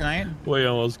for tonight? We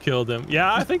almost killed him.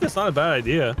 Yeah, I think that's not a bad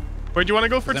idea. Where do you want to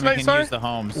go for tonight, sorry? Use the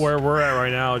homes. Where we're at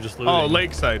right now, just looting. Oh,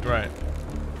 Lakeside, right.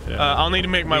 Yeah. I'll need to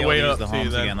make my way up the to you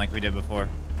homes then. again like we did before.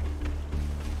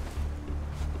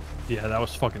 Yeah, that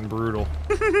was fucking brutal.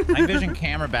 Night vision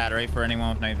camera battery for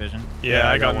anyone with night vision.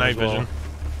 Yeah, I got night vision.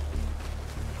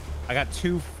 I got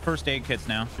 2 first aid kits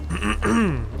now.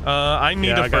 I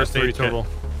need a first aid total.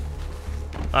 Kit.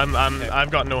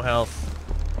 I've got no health.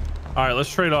 All right, let's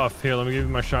trade off. Here, let me give you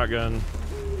my shotgun.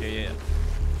 Yeah.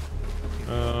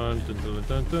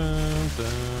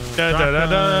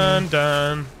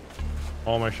 Dun.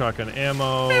 All my shotgun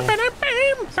ammo. I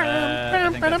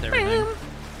think that's everything. Okay.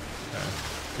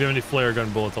 If you have any flare gun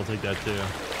bullets, I'll take that too.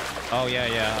 Oh yeah.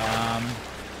 Here,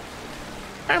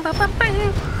 I'll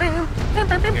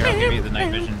give you the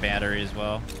night vision battery as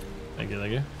well. Thank you. I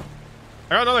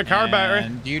got another car battery.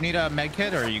 Do you need a med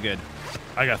kit or are you good?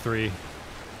 I got 3.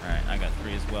 All right, I got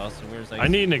 3 as well. So where's I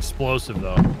need an explosive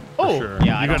though. Oh, sure.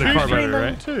 Yeah, you got a car battery,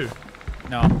 right? Too.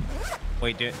 No.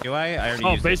 Wait, do I? I already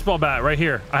used baseball bat right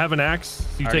here. I have an axe.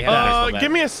 So you take that. that.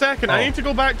 Give me a second. I need to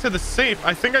go back to the safe.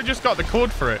 I think I just got the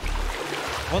code for it.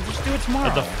 Well, just do it tomorrow.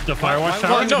 At the Firewatch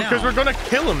Tower? Well, no, because we're gonna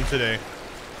kill him today.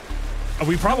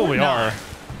 We probably are.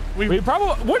 We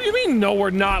probably. What do you mean? No,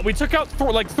 we're not. We took out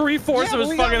like 3/4 of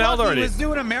his fucking health already. He was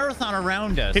doing a marathon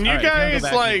around us. Can you guys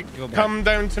come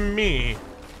down to me?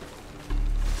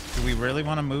 Do we really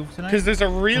want to move tonight? Because there's a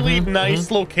really nice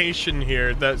location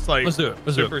here that's like let's do it.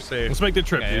 Super safe. Let's make the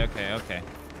trip. Okay.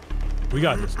 We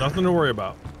got this. Nothing to worry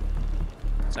about.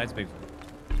 Besides Bigfoot.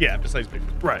 Yeah, besides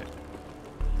Bigfoot. Right.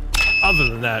 Other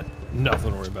than that,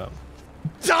 nothing to worry about.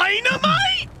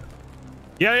 Dynamite!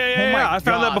 Yeah. I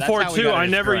found that before too. I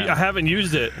haven't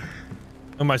used it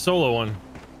on my solo one.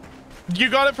 You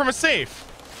got it from a safe.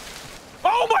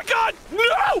 Oh my God!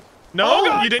 No!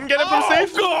 No, you didn't get it from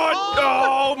safe? God!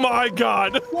 Oh my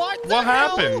God! What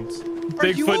happened?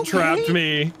 Bigfoot trapped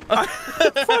me. That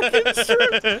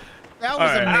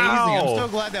was amazing. I'm so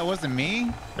glad that wasn't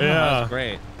me. Yeah. That was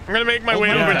great. I'm gonna make my way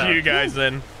over to you guys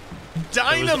then.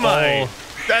 Dynamite!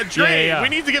 Dre, we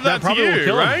need to give that to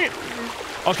you, right?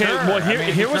 Okay, sure. well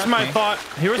here was my thought.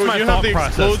 Here was my thought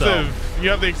process though. You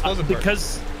have the explosive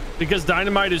because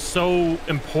dynamite is so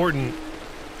important.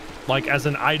 Like as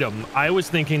an item, I was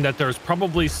thinking that there's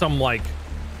probably some like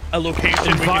a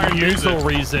location environmental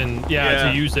reason,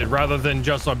 to use it rather than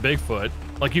just on Bigfoot.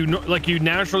 Like you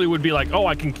naturally would be like, oh,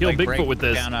 I can kill Bigfoot with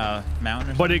this. Down a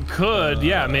mountain. But it could,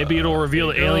 maybe it'll reveal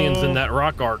the aliens in that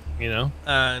rock art, you know.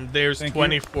 And there's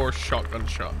 24 shotgun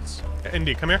shots.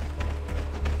 Indy, come here.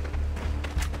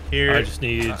 Here. I just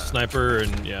need sniper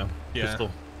and pistol.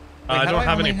 I don't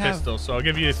have any pistol, so I'll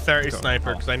give you 30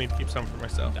 sniper because I need to keep some for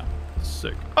myself.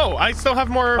 Sick. Oh, I still have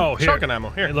more shotgun ammo.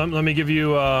 Here. Hey, let me give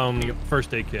you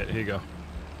first aid kit. Here you go.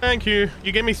 Thank you.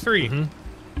 You gave me 3.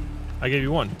 I gave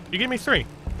you 1. You gave me 3.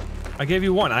 I gave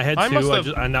you one. I had I must two. have-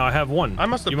 and now I have one. I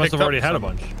must have You must picked have already up had a some.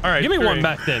 bunch. All right, Give me Dre. one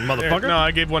back then, motherfucker. No, I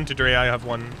gave one to Dre. I have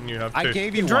one, and you have two. I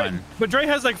gave you Dre, one. but Dre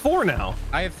has like 4 now.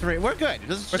 I have 3. We're good.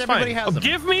 That's Everybody fine. has them.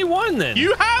 Give me one then.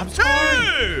 You have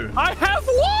two! I have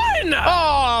one.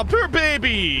 Oh, poor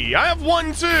baby. I have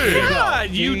one too.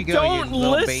 God, Here you you go, don't you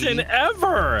little listen baby.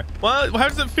 ever. Well, how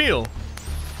does it feel?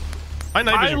 My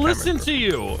night I vision listen camera. to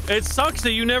you. It sucks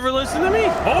that you never listen to me.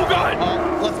 Oh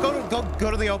God. Let's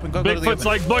go to the open. Go to the Bigfoot's open.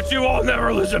 like, but you all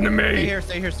never listen to Stay me. here.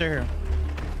 Stay here. Stay here.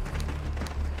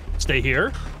 Stay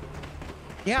here.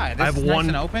 Yeah, this I have is one-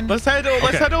 nice and open. Let's head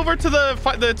over to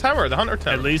the tower, the hunter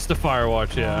tower. At least the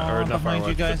Firewatch, yeah, or not behind Firewatch.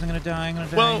 you guys. I'm gonna die. I'm gonna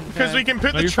die. Well, I'm gonna because die. we can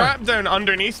put No, the you're trap down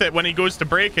underneath it. When he goes to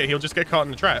break it, he'll just get caught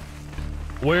in the trap.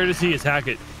 Where does he attack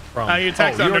it from? He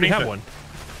attacks you already underneath have it. one.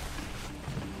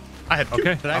 I had two.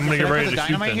 Okay, Should I- I'm gonna should get I ready put to the shoot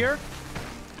dynamite then. here?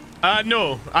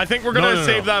 No. I think we're gonna No.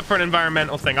 save that for an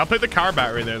environmental thing. I'll put the car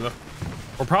battery there though.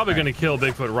 We're probably gonna kill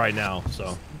Bigfoot right now,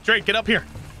 so. Drake, get up here.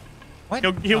 What?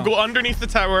 He'll Oh. go underneath the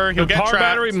tower. He'll The get car trapped.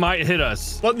 battery might hit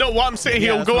us. Well, no, what I'm saying, Yeah,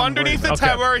 he'll that's go what I'm underneath the worried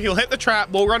about. tower. He'll hit the trap.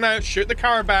 We'll run out, shoot the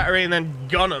car battery, and then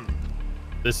gun him.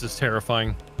 This is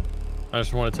terrifying. I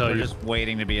just want to tell We're you. just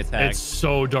waiting to be attacked. It's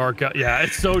so dark out. Yeah,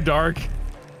 it's so dark.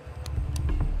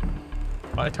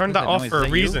 I turned What that is off that for a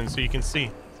noise? Is that reason, so you can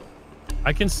see.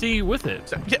 I can see with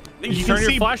it. Yeah, You turn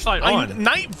your flashlight on.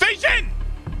 Night vision.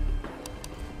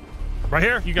 Right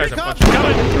here. You guys Here are it fucking.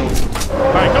 Coming.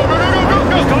 All right, go, go, go, go, go,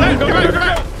 go, Go, Let- go, come go, out, go, come go.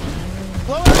 out.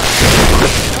 Blow it up.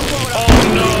 Don't blow it up. Oh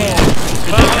no.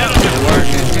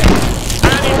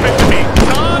 And he's missed me.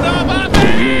 Son of a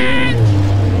bitch!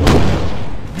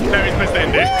 Now he's missed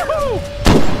Indy.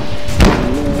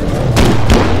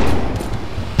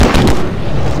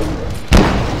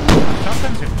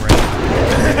 Sometimes you're great.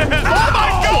 Oh my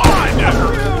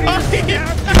god!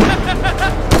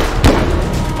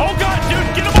 Oh God,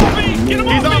 dude, get him off me! Get him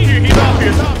He's off off me! here, he's off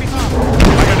here. He's off. He's off.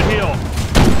 I gotta heal.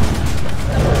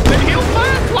 Then heal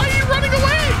fast! Why are you running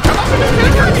away? Come up in the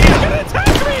tower and heal! Gonna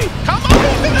attack me! Come up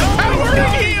into the tower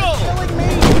and heal! Killing me.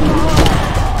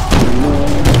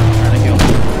 Trying to kill me.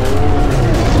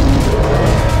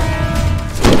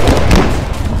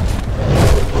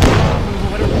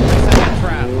 Set that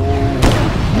trap.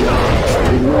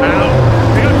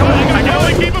 I can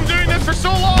only keep him doing this for so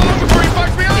long before he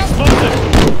fucks me up!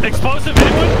 Explosive! Explosive,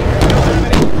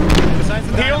 anyone? Besides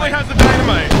the He only dynamite. has the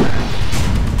dynamite.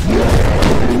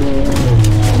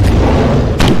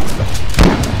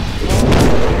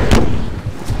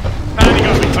 And he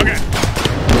got me. Okay.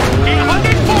 He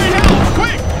 140 health.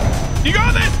 Quick! You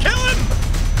got this. Kill him.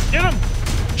 Get him!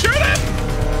 Shoot him.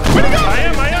 Where'd he go? I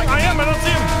am. I don't see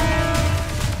him.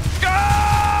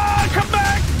 Ah! Come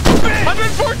back! Bitch!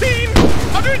 114.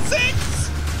 106.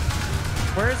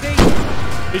 Where is he?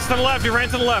 He's to the left. He ran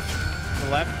to the left. To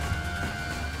the left.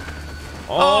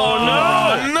 Oh,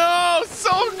 no! No,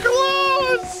 so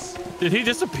close. Did he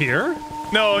disappear?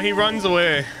 No, he runs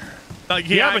away. Like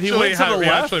he Yeah, but he actually, went to the he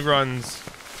left. actually runs.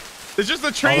 It's just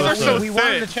the trees are that's so we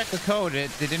wanted thick. to check the code,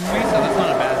 didn't we? So that's not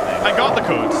a bad thing. I got the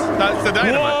codes. That's the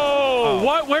dynamite. Whoa!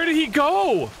 What? Where did he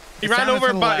go? He It ran sounded over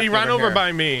to the by left he ran over over here.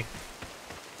 by me.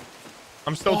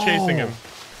 I'm still chasing him.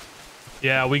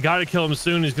 Yeah, we got to kill him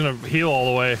soon. He's gonna heal all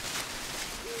the way.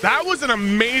 That was an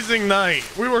amazing night.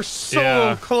 We were so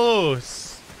Yeah.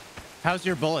 close. How's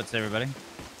your bullets, everybody?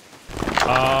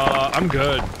 I'm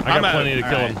good. I I'm got out. plenty to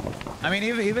kill All him. right. I mean,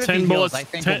 even if 10 he bullets. heals, I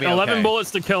think 10, we'll be 11 okay.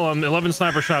 bullets to kill him. 11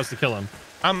 sniper shots to kill him.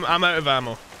 I'm out of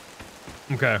ammo.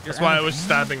 Okay. That's why I was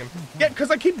stabbing him. Yeah,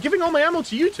 because I keep giving all my ammo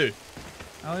to you two.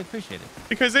 Oh, I appreciate it.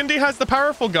 Because Indy has the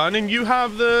powerful gun and you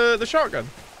have the shotgun.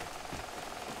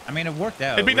 I mean, it worked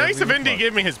out. It'd be We- nice we if were Indy close.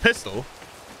 gave me his pistol.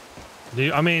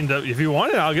 I mean, if you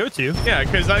want it, I'll give it to you. Yeah,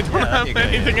 because I don't that'd have be a good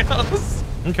idea. anything else.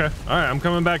 Okay. All right. I'm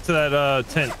coming back to that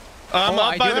tent. I'm Oh, I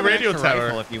up do by have the an radio extra rifle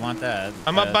tower. if you want that.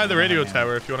 I'm up by the radio man.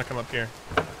 tower if you want to come up here.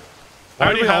 I Why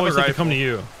already do we have always a have to come to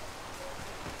rifle. you?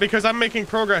 Because I'm making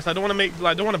progress. I don't want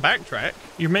to backtrack.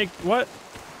 You make what?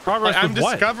 Progress Like, I'm with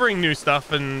what? discovering new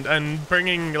stuff and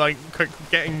bringing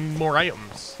getting more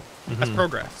items. That's Mm-hmm.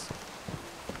 progress.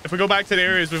 If we go back to the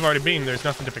areas we've already been, there's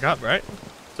nothing to pick up, right?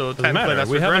 So Doesn't technically matter. that's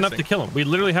We have enough to regressing. kill him. We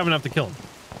literally have enough to kill him.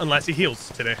 Unless he heals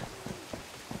today.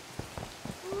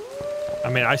 I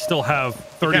mean, I still have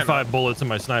 35 bullets in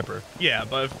my sniper. Yeah,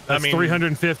 but if, That's I mean,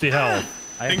 350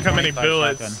 health. I have think how many 25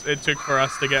 bullets shotgun. it took for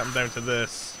us to get him down to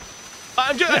this.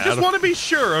 I Yeah, just want to be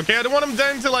sure, okay? I don't want him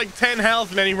down to like 10 health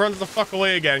and then he runs the fuck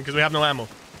away again because we have no ammo.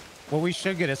 Well, we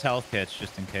should get his health kits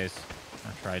just in case.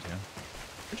 Or try to.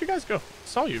 Where'd you guys go?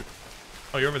 Saw you.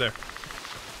 Oh, you're over there.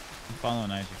 I'm following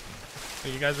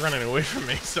IcyCaress. You guys are running away from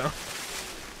me, so.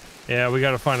 Yeah, we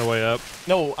got to find a way up.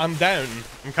 No, I'm down.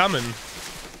 I'm coming.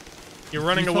 You're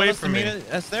running You told away us to from me.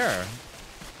 meet us there.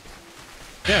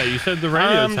 Yeah, you said the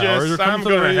radio tower. I'm Come to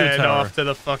the gonna radio head tower. off to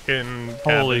the fucking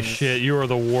Holy cabins. shit, you are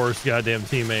the worst goddamn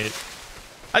teammate.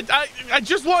 I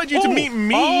just wanted you to meet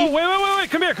me. Oh, wait.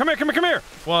 Come here.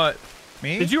 What?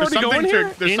 Me? Did you already go in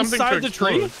here? There's something to Inside the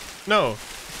tree? explode. No.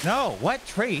 No. What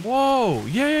tree? Whoa.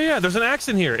 Yeah. There's an axe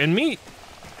in here and meat.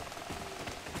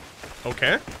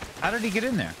 Okay. How did he get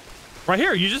in there? Right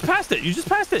here. You just passed it.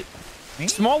 Me?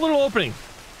 Small little opening.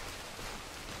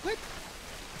 What?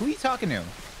 Who are you talking to?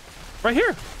 Right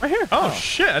here. Oh,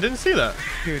 shit! I didn't see that.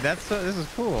 Dude, this is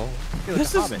cool. I feel like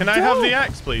This a is- hobbit. Can I have the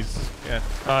axe, please?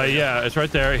 Yeah. Yeah, it's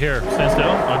right there. Here, stand still.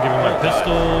 I'll give you my He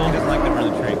pistol. doesn't like them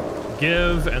in the tree.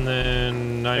 Give, and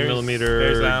then 9mm.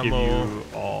 There's Give ammo. you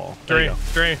all. There you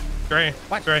Dre.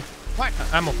 What? Dre. What?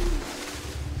 Ammo.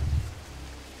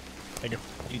 Thank you.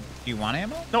 Do you want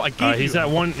ammo? No, I gave go. you. He's at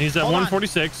Hold on.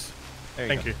 146. There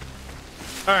Thank go. you.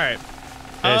 All right.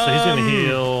 Okay, so he's gonna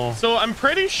heal. So I'm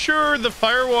pretty sure the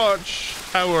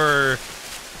Firewatch tower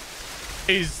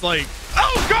is like.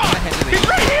 Oh God! He's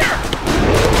right here!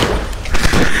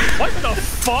 What the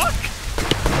fuck?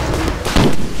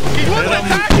 He wasn't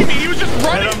attacking me. He was just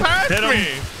running past Hit him. me.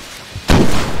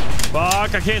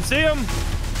 Fuck! I can't see him.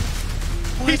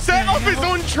 He set up his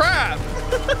own trap.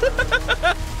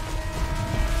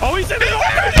 Oh, he's in the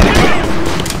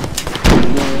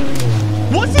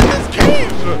What's in this cave?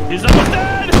 He's almost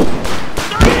dead.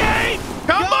 38.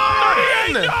 Come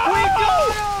on! 38. We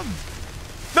got him!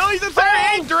 No, he's at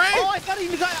 38, Dre. Oh, I thought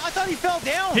he fell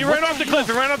down. He ran off the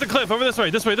cliff. Over this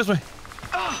way.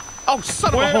 Oh, son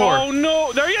of a Wait, whore. oh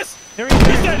no! There he is. There he is.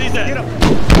 He's dead. Get him.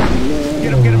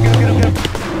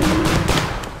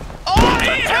 Oh,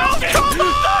 he helped! Come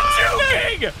on!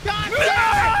 Joking! God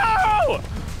No!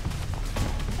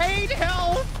 8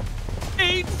 health.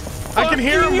 8. I can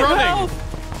hear him fucking running. health.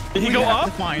 Did he We go have up?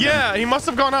 to find him. Yeah, he must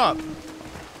have gone up.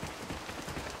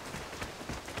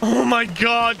 Oh my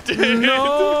God, dude.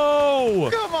 No!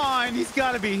 Come on, he's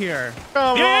got to be here.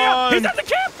 Come Yeah! on. He's at the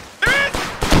camp!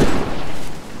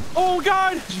 Oh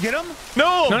God! Did you get him?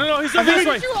 No. No! He's over this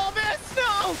way. Did you all miss?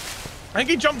 No. I think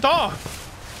he jumped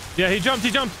off. Yeah, he jumped.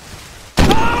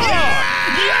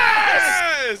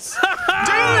 Yes! Dude,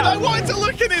 I wanted to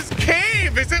look in his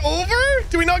cave. Is it over?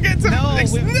 Do we not get to... No. no! I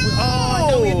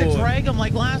thought we had to drag him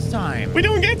like last time. We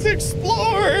don't get to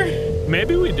explore.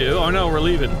 Maybe we do. Oh no, we're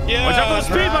leaving. Yeah. Watch out for the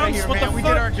speed We're outta bumps. here, What man. the We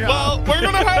fuck? did our job. Well, we're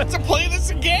going to have to play this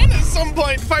again at some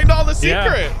point to find all the Yeah.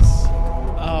 secrets.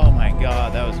 Oh my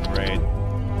God, that was great.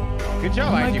 Good job,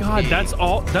 Oh my IGP. God, that's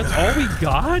all we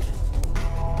got?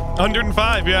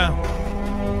 105, yeah.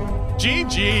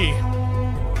 GG.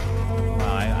 Wow,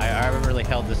 I really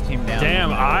held this team down.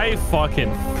 Damn, I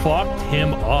fucking fucked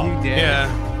him up. You did.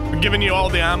 Yeah. We're giving you all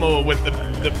the ammo with the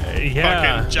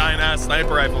Yeah. fucking giant ass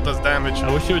sniper rifle does damage.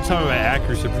 I wish you would tell me my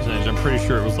accuracy percentage. I'm pretty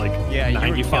sure it was like Yeah, you were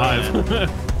 95.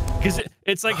 Because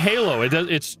it's like Halo.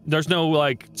 There's no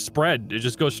like spread. It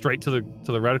just goes straight to the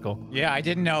reticle. Yeah, I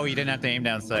didn't know you didn't have to aim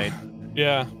down sight.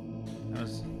 Yeah. That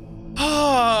was...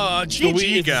 Ah, So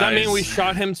GG, does that guys. mean we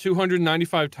shot him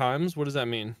 295 times? What does that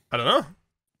mean? I don't know.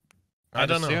 I I'd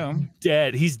don't know. assume.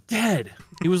 Dead. He's dead.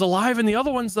 He was alive in the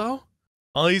other ones though.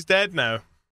 Oh, he's dead now.